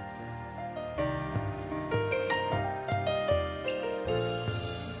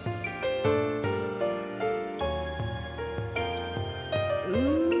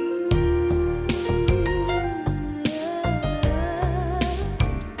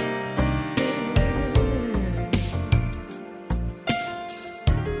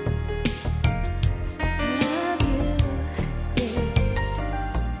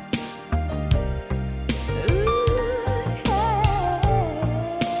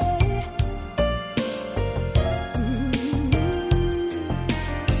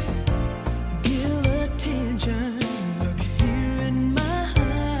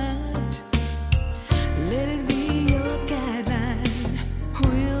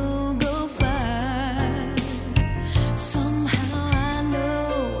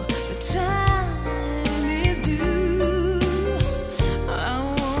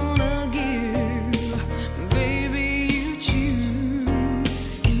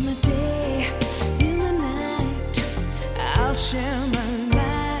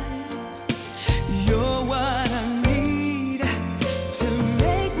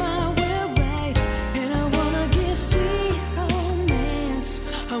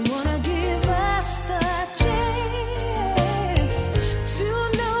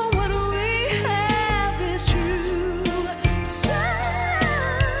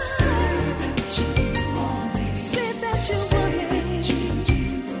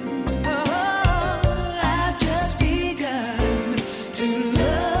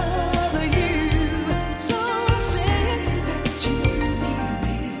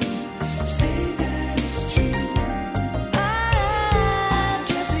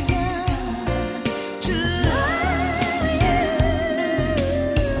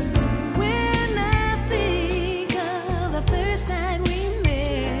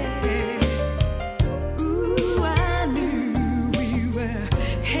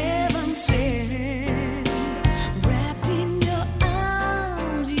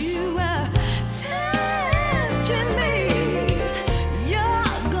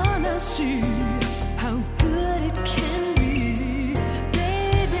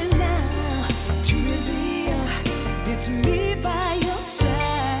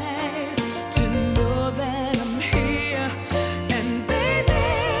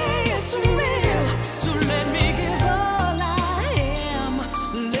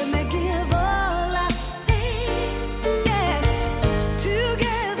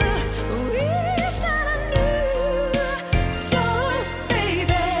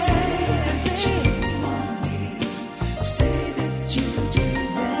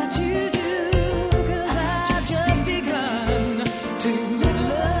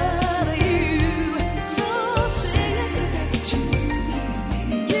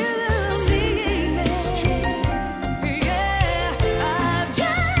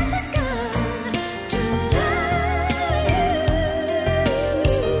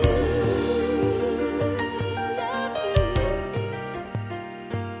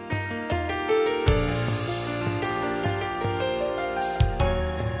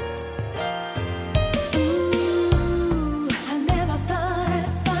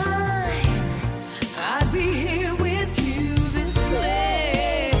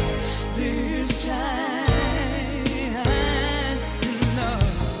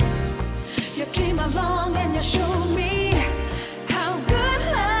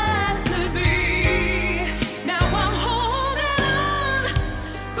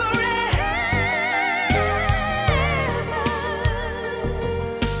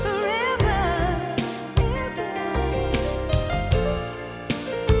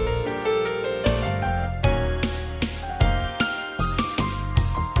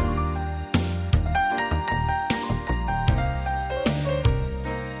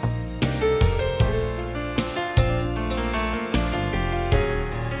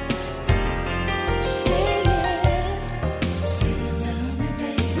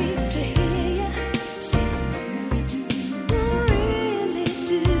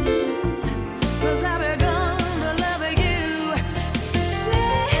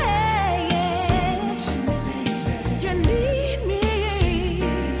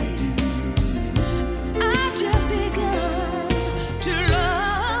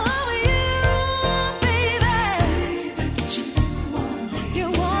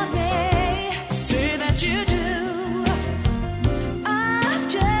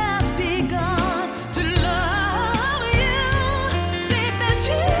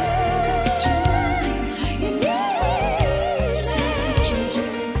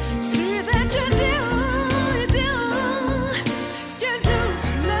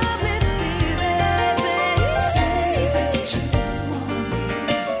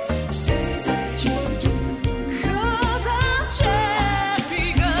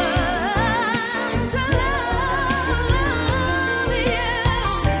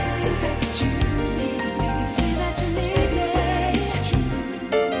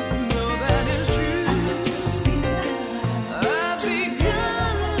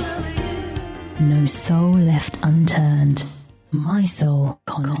 soul left unturned. My Soul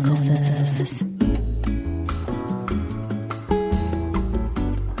Connoisseurs.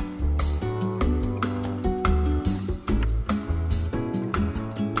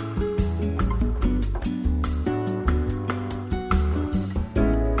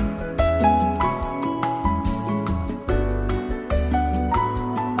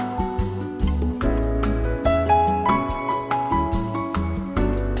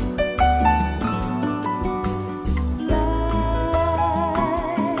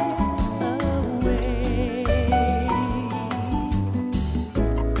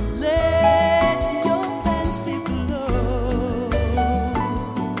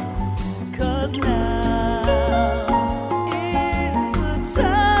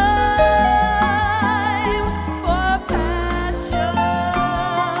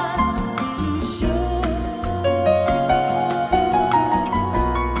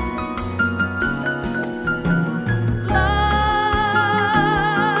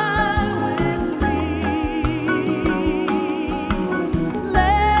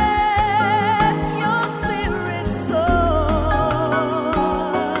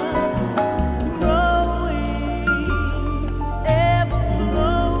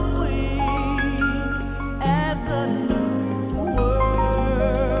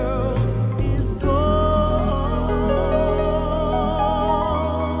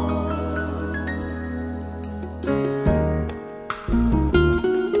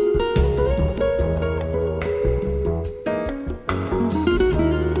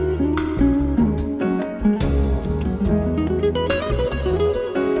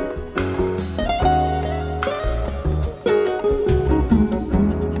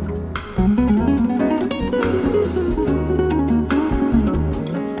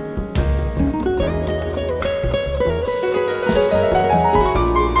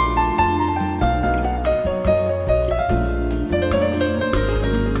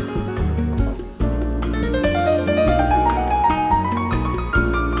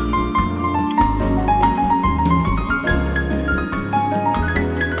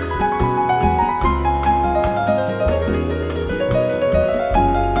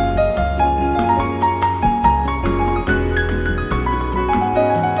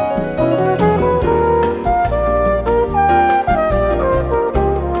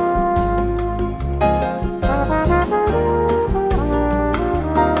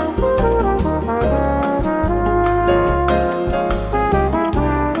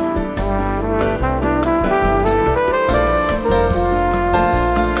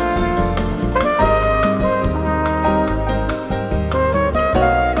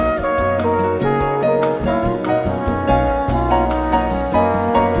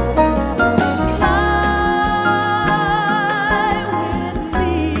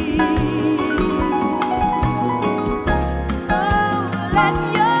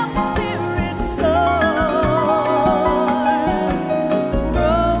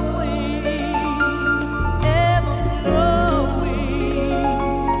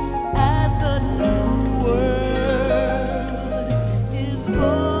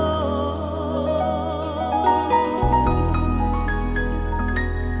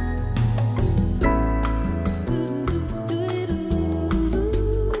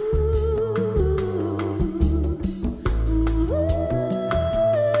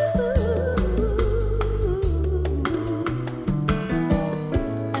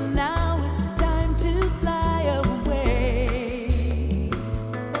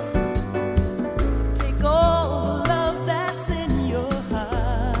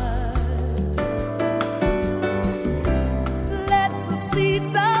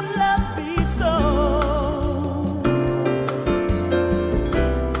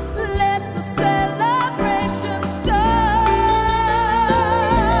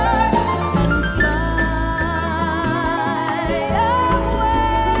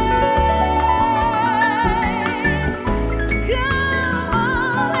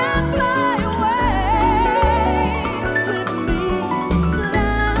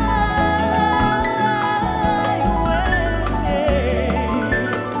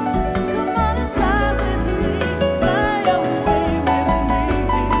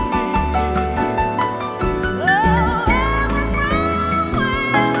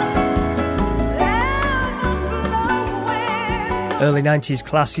 Early 90s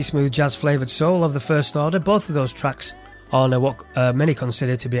classy, smooth jazz flavoured soul of the first order, both of those tracks on what many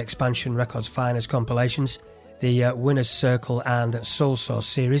consider to be Expansion Records' finest compilations, the Winner's Circle and Soul Source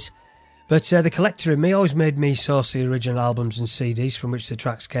series. But the collector in me always made me source the original albums and CDs from which the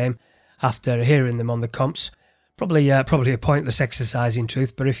tracks came after hearing them on the comps. Probably a pointless exercise in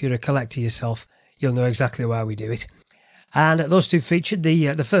truth, but if you're a collector yourself, you'll know exactly why we do it. And those two featured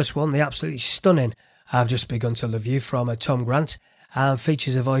the first one, the absolutely stunning I've Just Begun to Love You from Tom Grant, and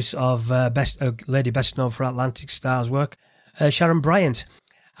features the voice of lady best known for Atlantic Star's work, Sharon Bryant,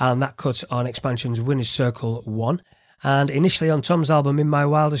 and that cut on Expansion's Winner's Circle 1, and initially on Tom's album In My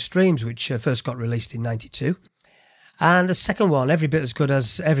Wildest Dreams, which first got released in 92. And the second one, Every Bit As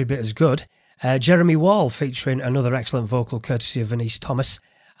Good, Jeremy Wall, featuring another excellent vocal courtesy of Vaneese Thomas,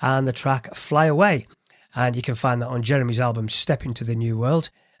 and the track Fly Away. And you can find that on Jeremy's album Step Into the New World,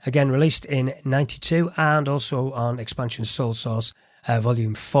 again released in 92, and also on Expansion Soul Source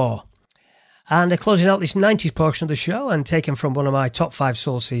Volume 4. And closing out this 90s portion of the show, and taken from one of my top 5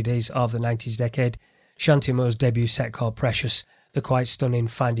 soul CDs of the 90s decade, Chante Mo's debut set called Precious, the quite stunning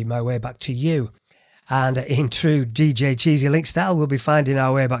Finding My Way Back to You. And in true DJ Cheesy Link style, we'll be finding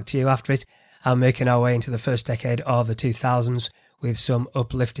our way back to you after it, and making our way into the first decade of the 2000s with some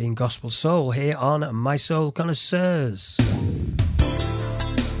uplifting gospel soul here on My Soul Connoisseurs.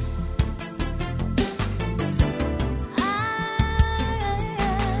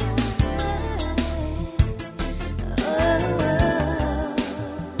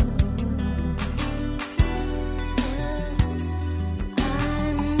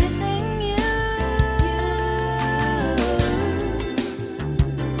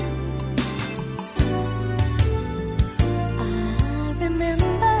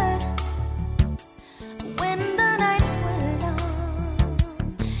 When the nights were long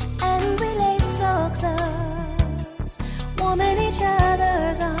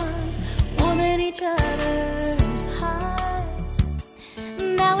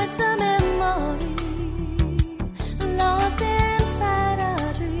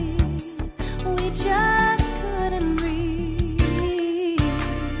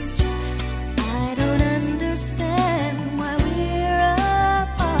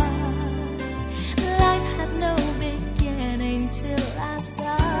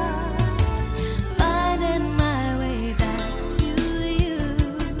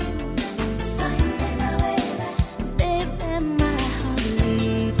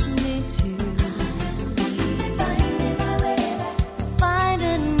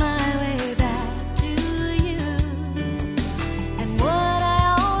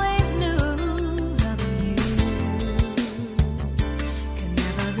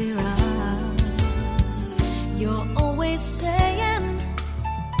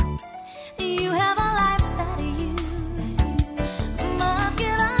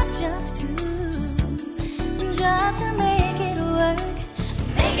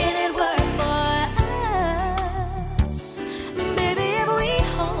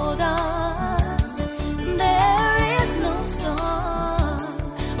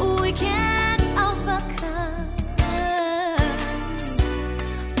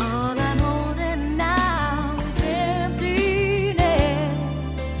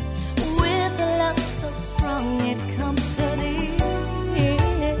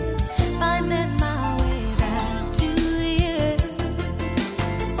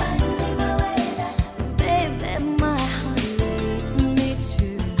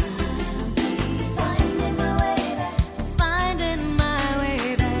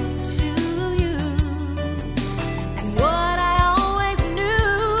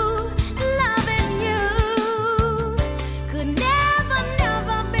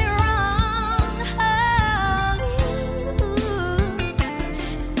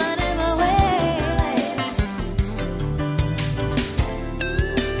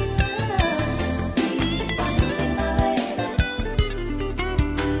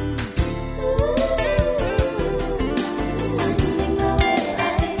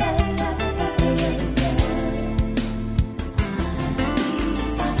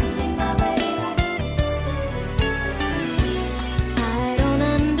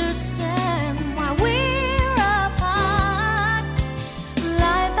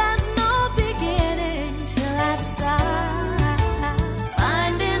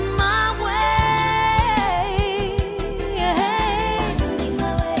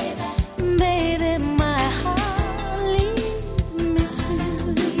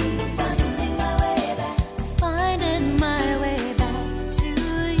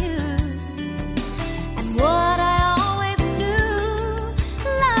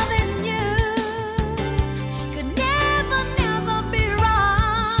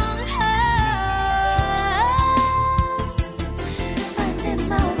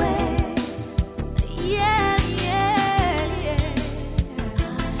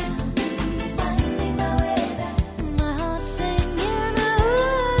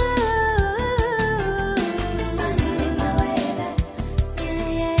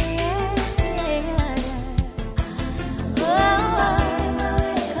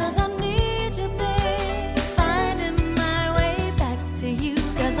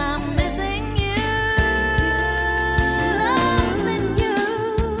 'cause I'm missing you. Loving you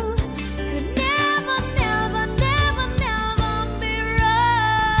could never, never, never, never be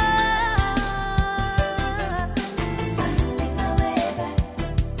right. Finding my way back.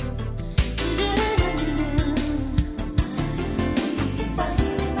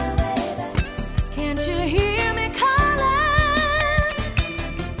 Finding my way back. Can't you hear me calling?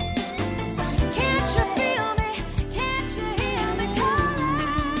 Can't you feel me? Can't you hear me calling?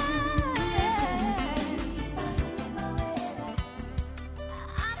 Finding my way back.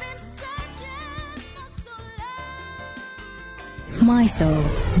 I've been searching for so long. My Soul,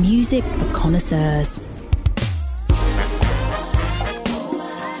 music for connoisseurs.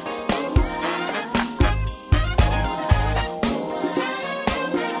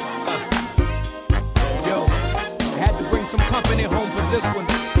 Yo, I had to bring some company home for this one.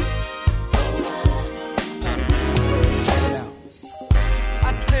 Check it out.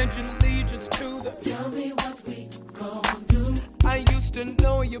 I pledge allegiance to the. Tell me what we gon' do. I used to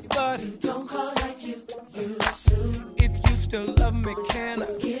know you, but Don't call like you used to. if you still love me, can I?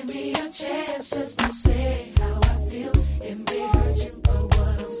 Give me a chance just to say how I feel. It may hurt you, but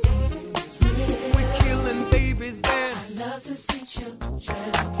what I'm seeing is real. We're killing babies and I love to see children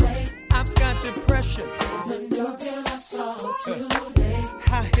play. I've got depression. There's a new girl I saw today.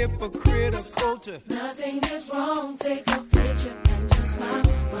 How hypocritical to. Nothing is wrong. Take a picture and just smile.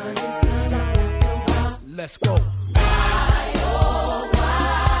 But it's gonna last a while. Let's go.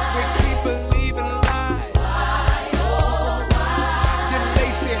 We keep believing lies. Did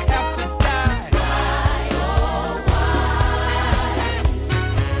Lacey have to die?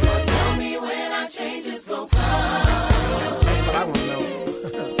 Well, tell me when our changes gon' come. That's what I want to know.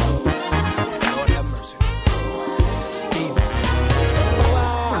 Lord have mercy. Stevie.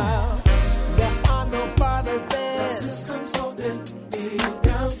 Wow. There are no fathers and Systems holding me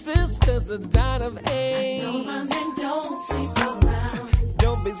down. sisters are dying of AIDS. No, my men don't sleep around.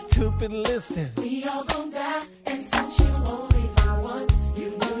 Don't be stupid, listen. We all gon' die, and since you only live once, you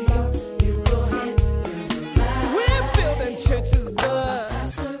do you go ahead, live life. We're building churches, but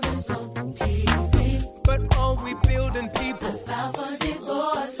Pastor is on TV. are we building people? Filed for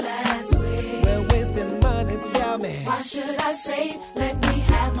divorce last week. We're wasting money, tell me. Why should I save? Let me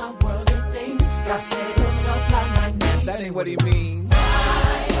have my worldly things. God said he'll supply my needs. That ain't what he means.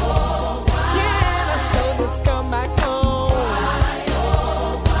 Can I sow this come back home?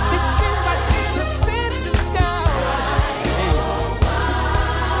 It seems like innocence is gone.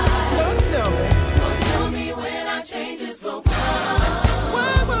 Don't tell me. Don't tell me when our changes gon' come.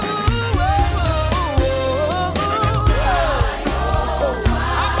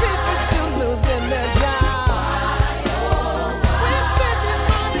 Our people still losing their jobs. We're spending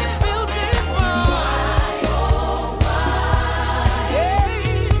money building roads.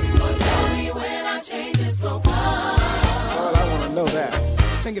 Don't tell me when our changes gon' come. Well, I want to know that.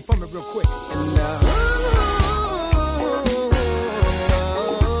 Sing it for me real quick.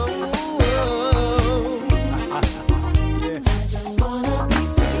 I just wanna be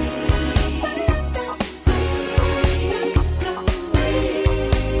free.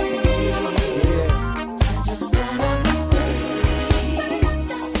 I just wanna be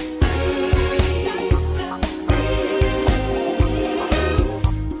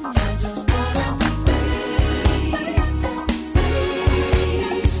I just wanna be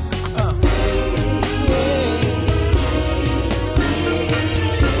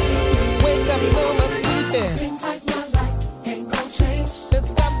Wake up, no more sleeping. Seems like my life ain't gon' change. Let's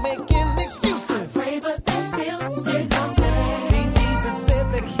stop making excuses. Pray, but there's still the same. See, Jesus said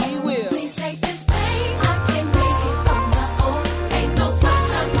that he will. Please take this pain. I can make it on my own. Ain't no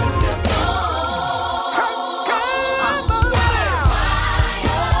sunshine when you're gone. Come on now.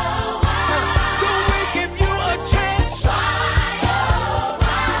 Don't we give you a chance?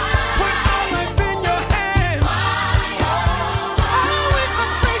 Put our life in your hands. Are we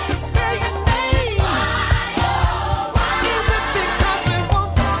afraid to say your name? Is it because we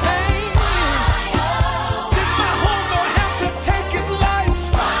want the fame?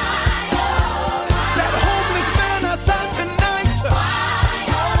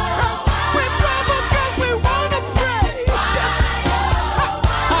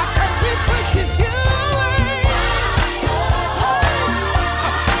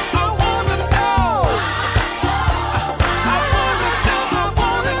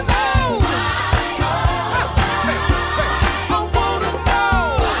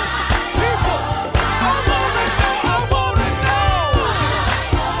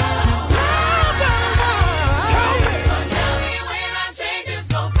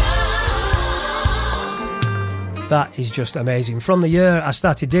 That is just amazing. From the year I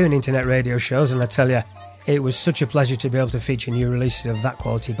started doing internet radio shows, and I tell you, it was such a pleasure to be able to feature new releases of that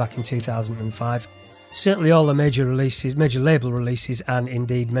quality back in 2005. Certainly all the major releases, major label releases, and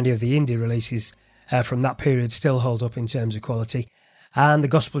indeed many of the indie releases from that period still hold up in terms of quality. And the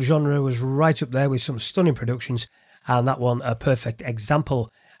gospel genre was right up there with some stunning productions, and that one a perfect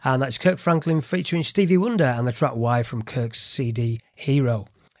example. And that's Kirk Franklin featuring Stevie Wonder and the track Y from Kirk's CD Hero.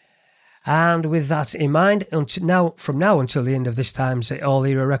 And with that in mind, from now until the end of this time's All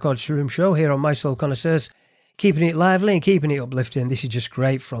Era Records Room show here on My Soul Connoisseurs, keeping it lively and keeping it uplifting. This is just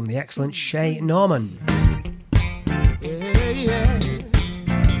great from the excellent Shae Norman. Yeah, yeah.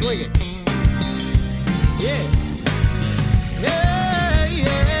 Swing it. Yeah. Yeah,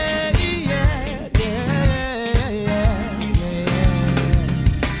 yeah, yeah, yeah, yeah, yeah.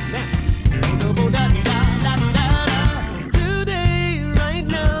 Today, right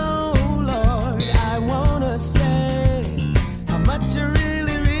now, Lord, I wanna say how much I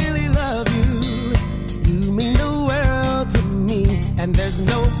really, really love you. You mean the world to me, and there's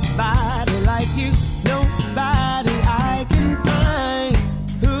nobody like you, nobody I can find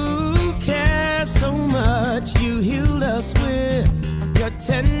who cares so much. You healed us with your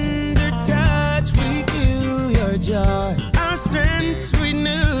tender touch. We feel your joy, our strength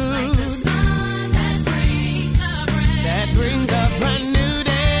renewed. That brings a brand new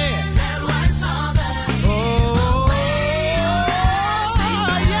day. That wipes all the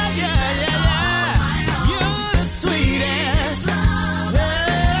yeah, yeah, yeah, yeah. You're the sweetest. Yeah.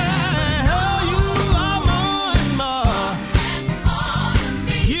 Oh, you are more and more.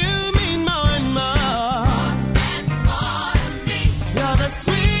 You mean more and more. You're the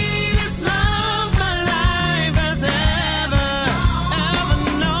sweetest love my life has ever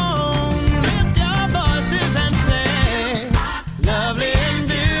known. Lift your voices and say, lovely and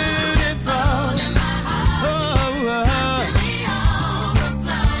beautiful.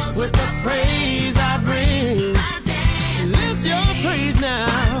 With the praise I bring, lift your praise now.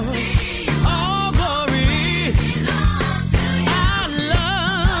 All glory, I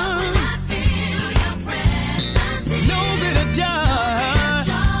love. No greater joy.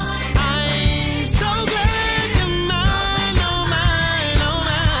 I'm so glad you're mine, oh mine, oh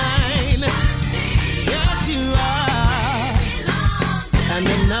mine. Yes, you are. And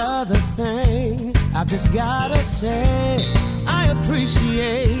another thing, I've just gotta say, I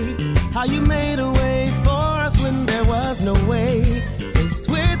appreciate how you made a way for us when there was no way. Faced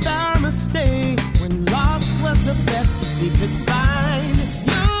with our mistake, when lost was the best we could find.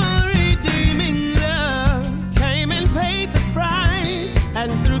 Your redeeming love came and paid the price,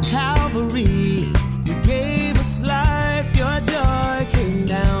 and through Calvary, you gave us life. Your joy came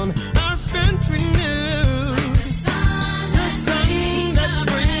down, our strength renewed. The sun that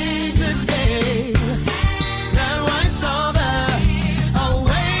brings the day, that wipes all the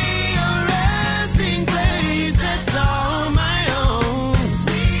away, a resting place that's all my own.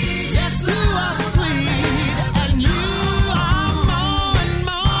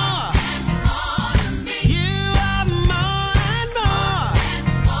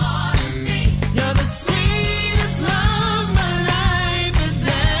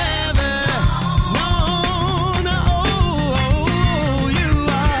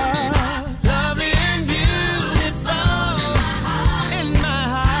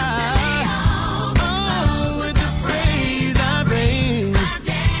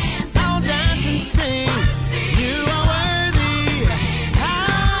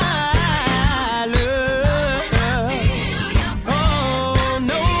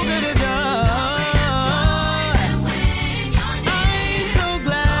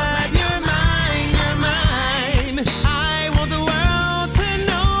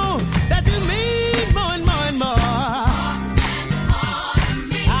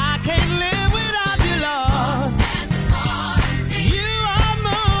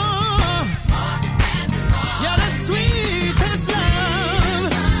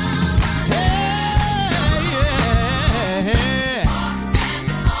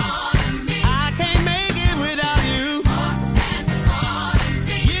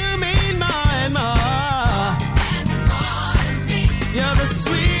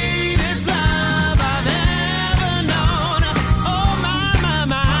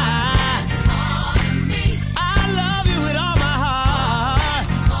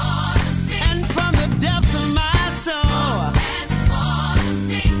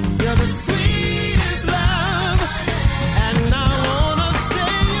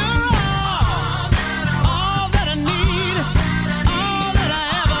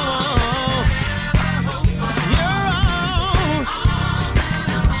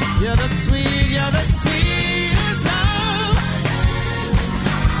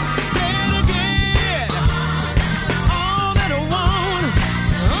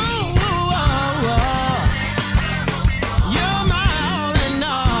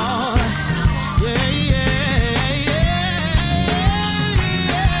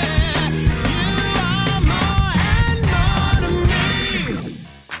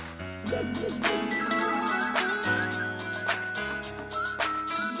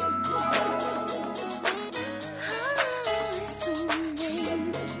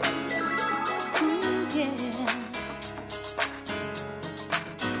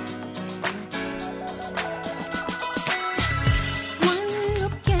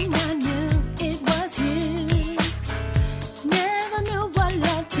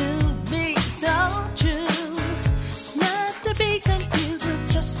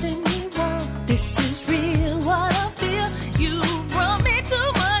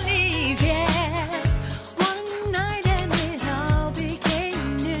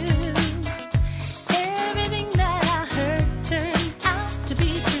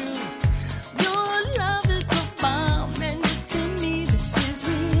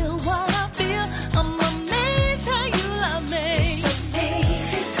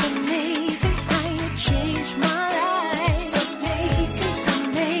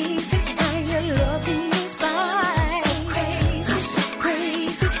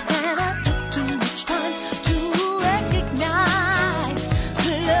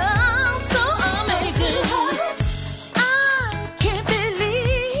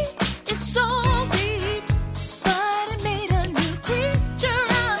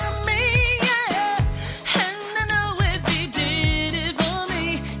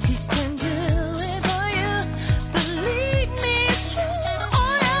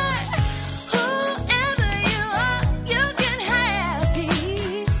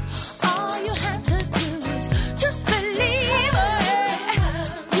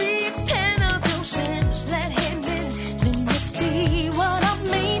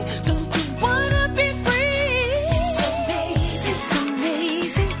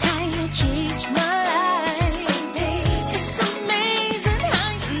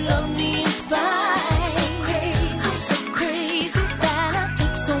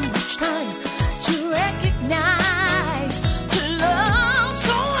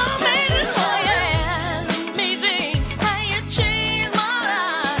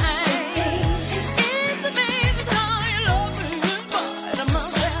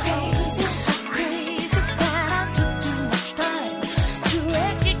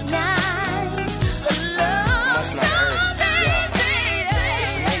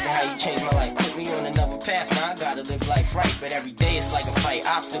 changed my life, put me on another path. Now I gotta live life right, but every day it's like a fight.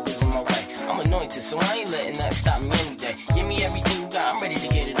 Obstacles in my way. I'm anointed, so I ain't letting nothing stop me any day. Give me everything you got, I'm ready to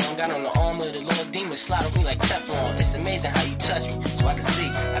get it on. Got on the armor of the Lord, demons slide on me like Teflon. It's amazing how you touch me, so I can see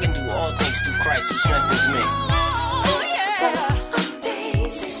I can do all things through Christ who strengthens me. Oh, yeah.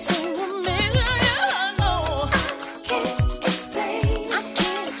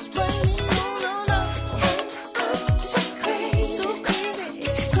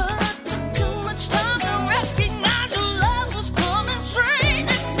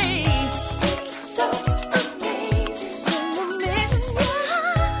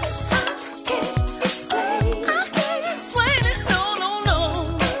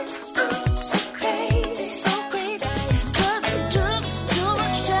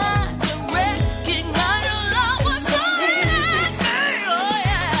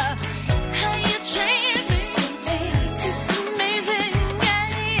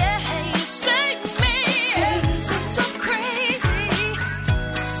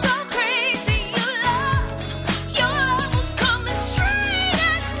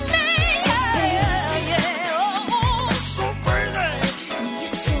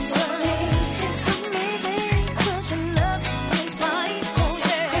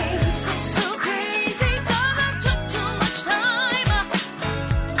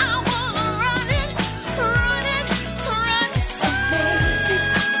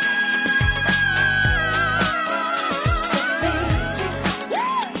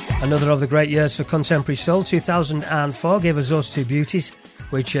 Another of the great years for contemporary soul, 2004 gave us those two beauties,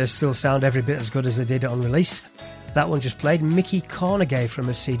 which still sound every bit as good as they did on release. That one just played, Mikki Kornegay from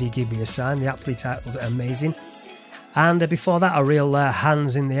a CD Give Me a Sign, the aptly titled Amazing. And before that, a real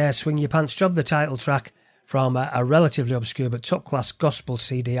hands in the air, swing your pants job, the title track from a relatively obscure but top class gospel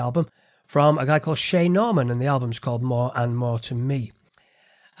CD album from a guy called Shae Norman, and the album's called More and More to Me.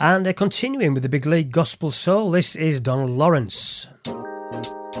 And continuing with the big league gospel soul, this is Donald Lawrence.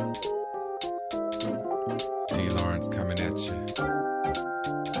 D. Lawrence coming at you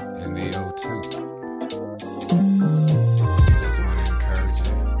in the O2. Just want to encourage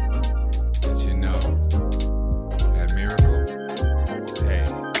you that you know that miracle, hey,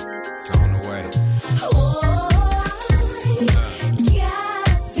 it's on the way. Got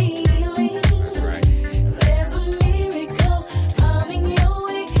a feeling That's right. there's a miracle coming your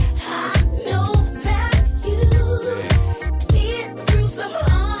way. I know that you need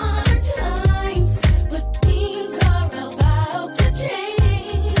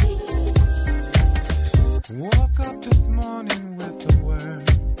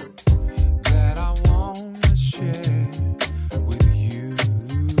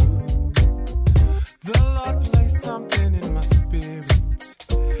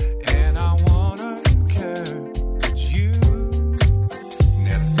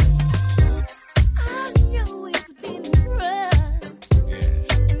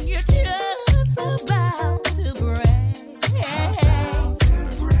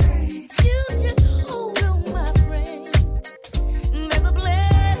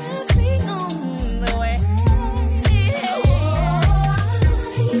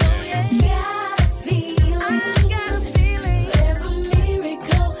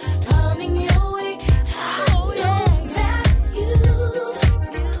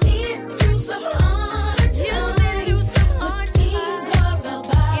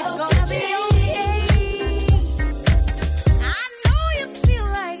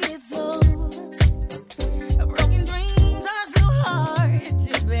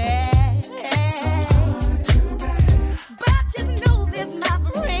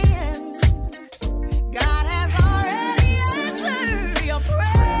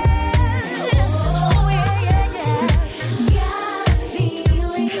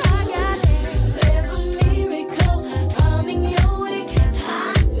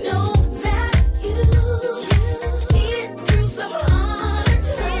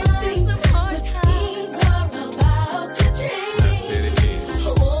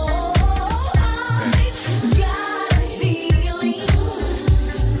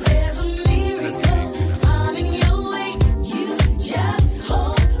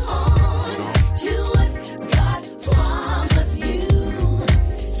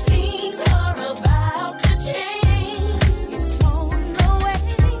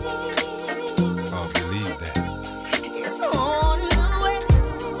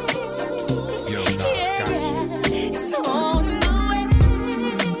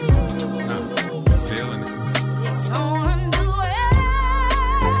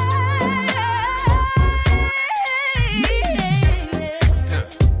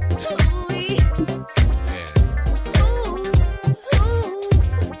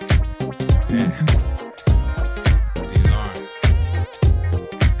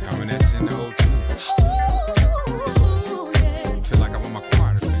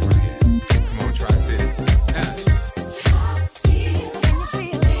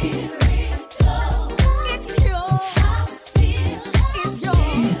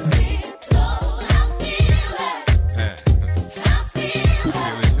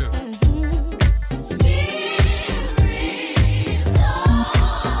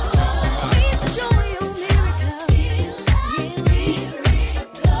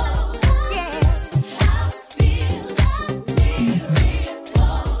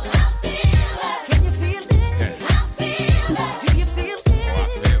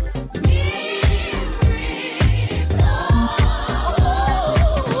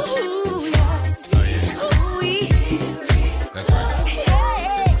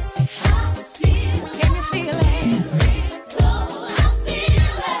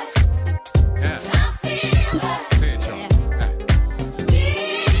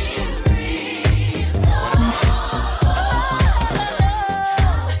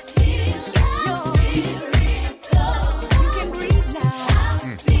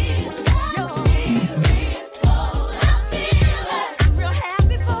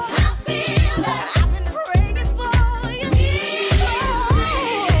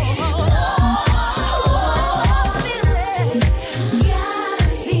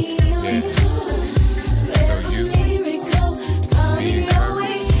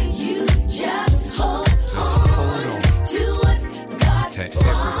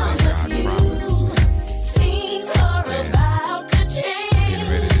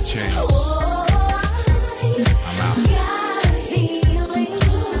change. I'm out.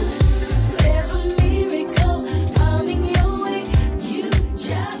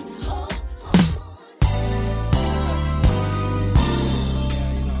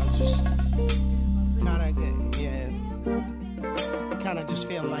 Just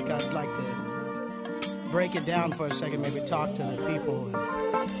feeling like I'd like to break it down for a second, maybe talk to the people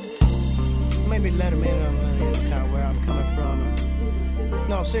and maybe let them in on kind of where I'm coming from.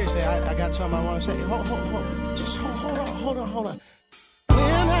 No, seriously, I got something I want to say. Hold on.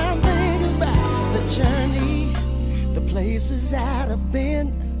 When I think about the journey, the places that I've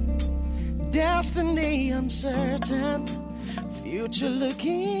been, destiny uncertain, future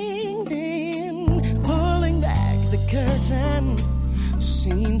looking in, pulling back the curtain,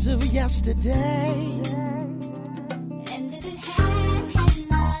 scenes of yesterday. And if it had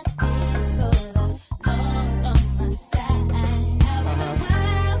not been for the love on my side,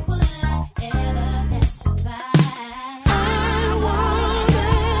 why would I ever have survived? I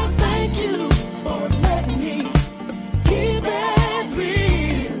wanna thank you for letting me keep it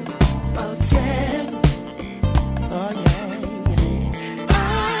real again. Oh yeah. I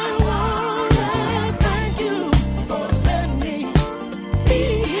wanna thank you for letting me be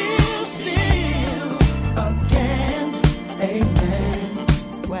here still again, amen.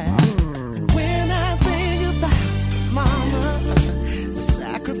 Well, when I think about Mama, the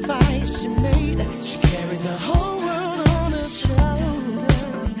sacrifice she made, she carried the whole world on her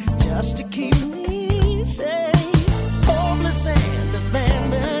shoulders just to keep me safe, hopeless and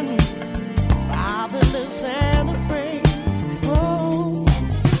abandoned, fatherless and afraid. Oh.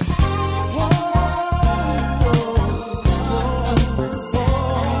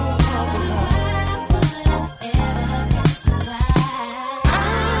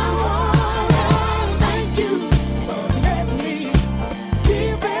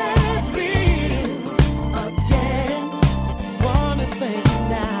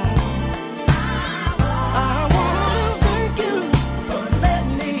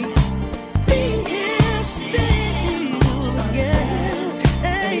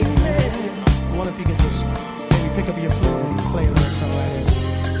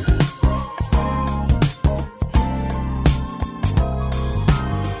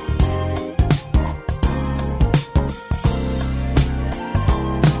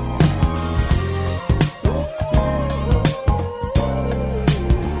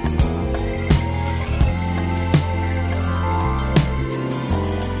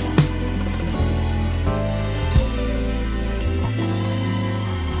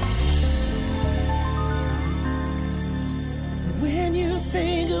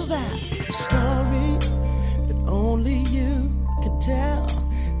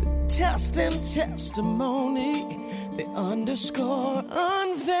 Testimony, the underscore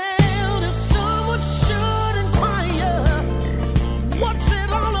unveiled. If someone should inquire, what's it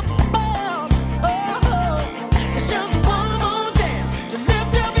all about? Oh, it's just one more chance to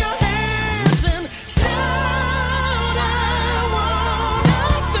lift up your hands and shout. I wanna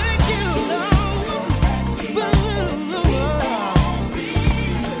thank you, Lord,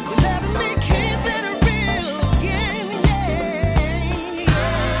 for letting me keep it real again, yeah.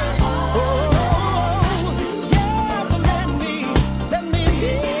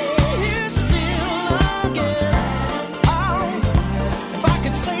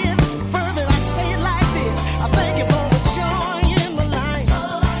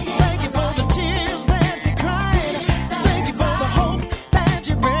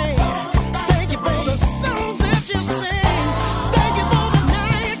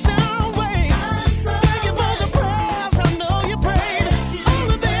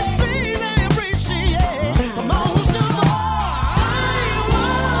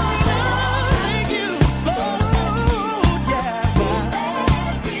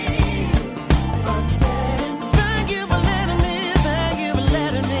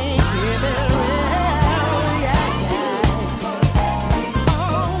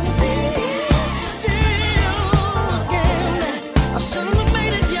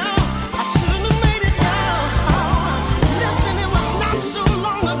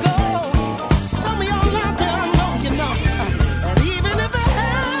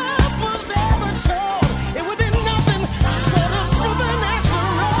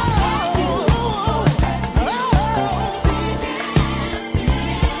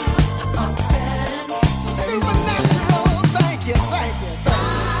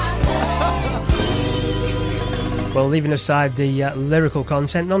 Well, leaving aside the lyrical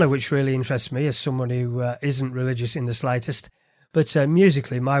content, none of which really interests me as someone who isn't religious in the slightest, but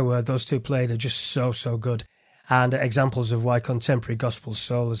musically, my word, those two played are just so good. and examples of why contemporary gospel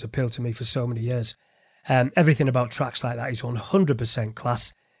soul has appealed to me for so many years. Everything about tracks like that is 100%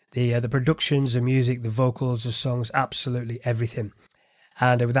 class. The productions, the music, the vocals, the songs, absolutely everything.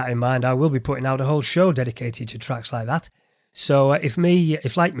 And with that in mind, I will be putting out a whole show dedicated to tracks like that. So if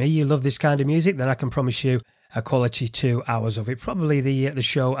like me, you love this kind of music, then I can promise you a quality 2 hours of it, probably the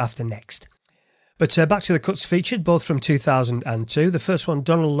show after next. But back to the cuts featured, both from 2002. The first one,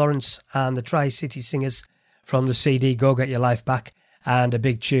 Donald Lawrence and the Tri-City Singers from the CD Go Get Your Life Back, and a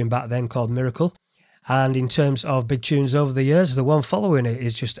big tune back then called Miracle. And in terms of big tunes over the years, the one following it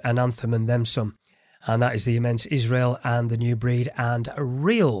is just an anthem and then some. And that is the immense Israel and the New Breed and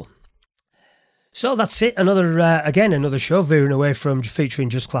Real. So that's it. Another show veering away from featuring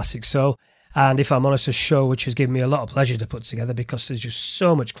just classic soul. And if I'm honest, a show which has given me a lot of pleasure to put together because there's just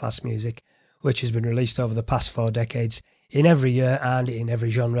so much class music which has been released over the past 4 decades in every year and in every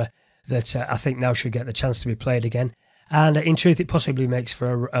genre that I think now should get the chance to be played again. And in truth, it possibly makes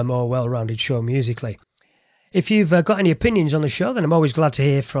for a more well-rounded show musically. If you've got any opinions on the show, then I'm always glad to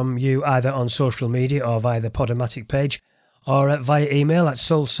hear from you either on social media or via the Podomatic page or via email at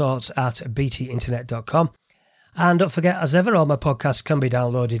soulsorts@btinternet.com. And don't forget, as ever, all my podcasts can be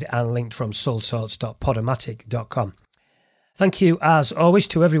downloaded and linked from soulsorts.podomatic.com. Thank you, as always,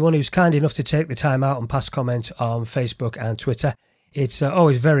 to everyone who's kind enough to take the time out and pass comment on Facebook and Twitter. It's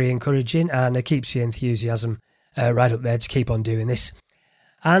always very encouraging and it keeps the enthusiasm right up there to keep on doing this.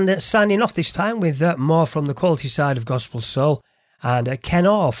 And signing off this time with more from the quality side of gospel soul, and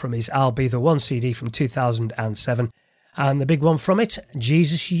Kenn from his I'll Be The One CD from 2007, and the big one from it,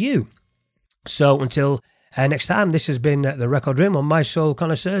 Jesus You. So until next time, this has been The Record Room on My Soul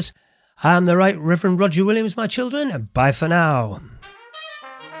Connoisseurs. I'm the Right Reverend Roger Williams, my children, and bye for now.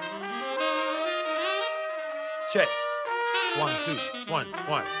 Check. 1, 2, 1,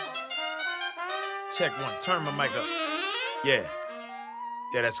 1. Check 1. Turn my mic up. Yeah.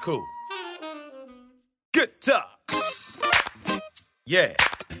 Yeah, that's cool. Guitar. Yeah.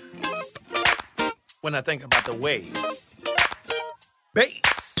 When I think about the wave.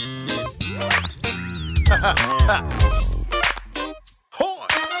 Bass.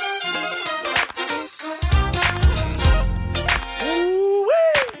 Horns.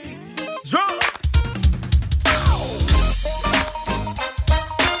 Ooh-wee. Drums.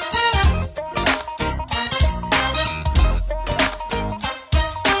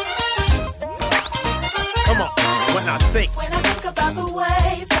 When I think about the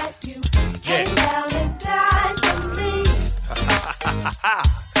way that you came down and died for me.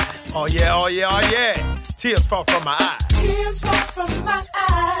 Oh yeah, oh yeah, oh yeah. Tears fall from my eyes. Tears fall from my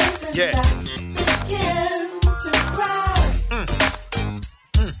eyes. And yeah. I begin to cry.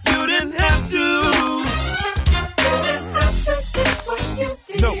 You didn't have to. You didn't have to do what you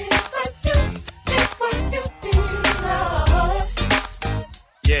did. No. But you did what you did, Lord.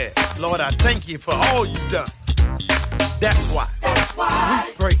 Yeah, Lord, I thank you for all you've done. That's why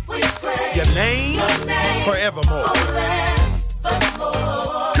we pray your name forevermore.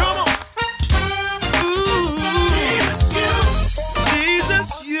 Come on. Ooh. Jesus,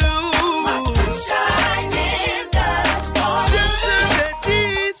 you. My sunshine in the storm. Shelter that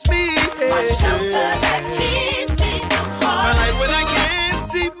keeps me. My shelter that keeps me from harm. My life when I can't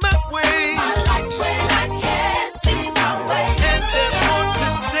see my way. My life when I can't see my way. And there's more to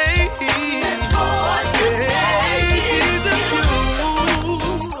say. There's more to say.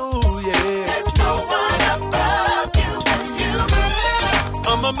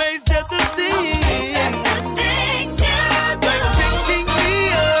 I'm amazed at the things you do. Like picking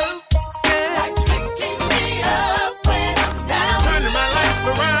me up. Yeah. Like picking me up when I'm down. Turning my life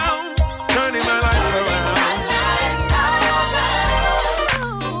around. Turning my life around.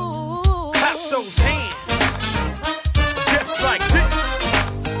 Clap those hands. Just like this.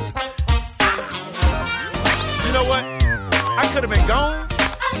 You know what? I could have been gone.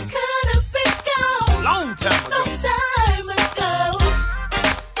 I could have been gone. Long time ago. Long time ago.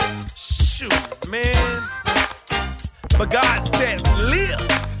 Shoot, man. But God said, live.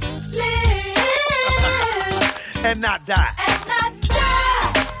 Live. And not die. And not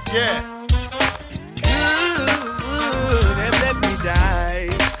die. Yeah. Could have let me die.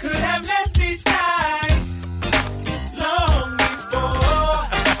 Could have let me die. Long before.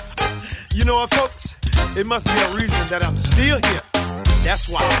 You know what, folks? It must be a reason that I'm still here. That's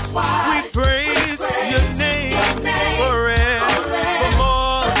why we praise your name forever.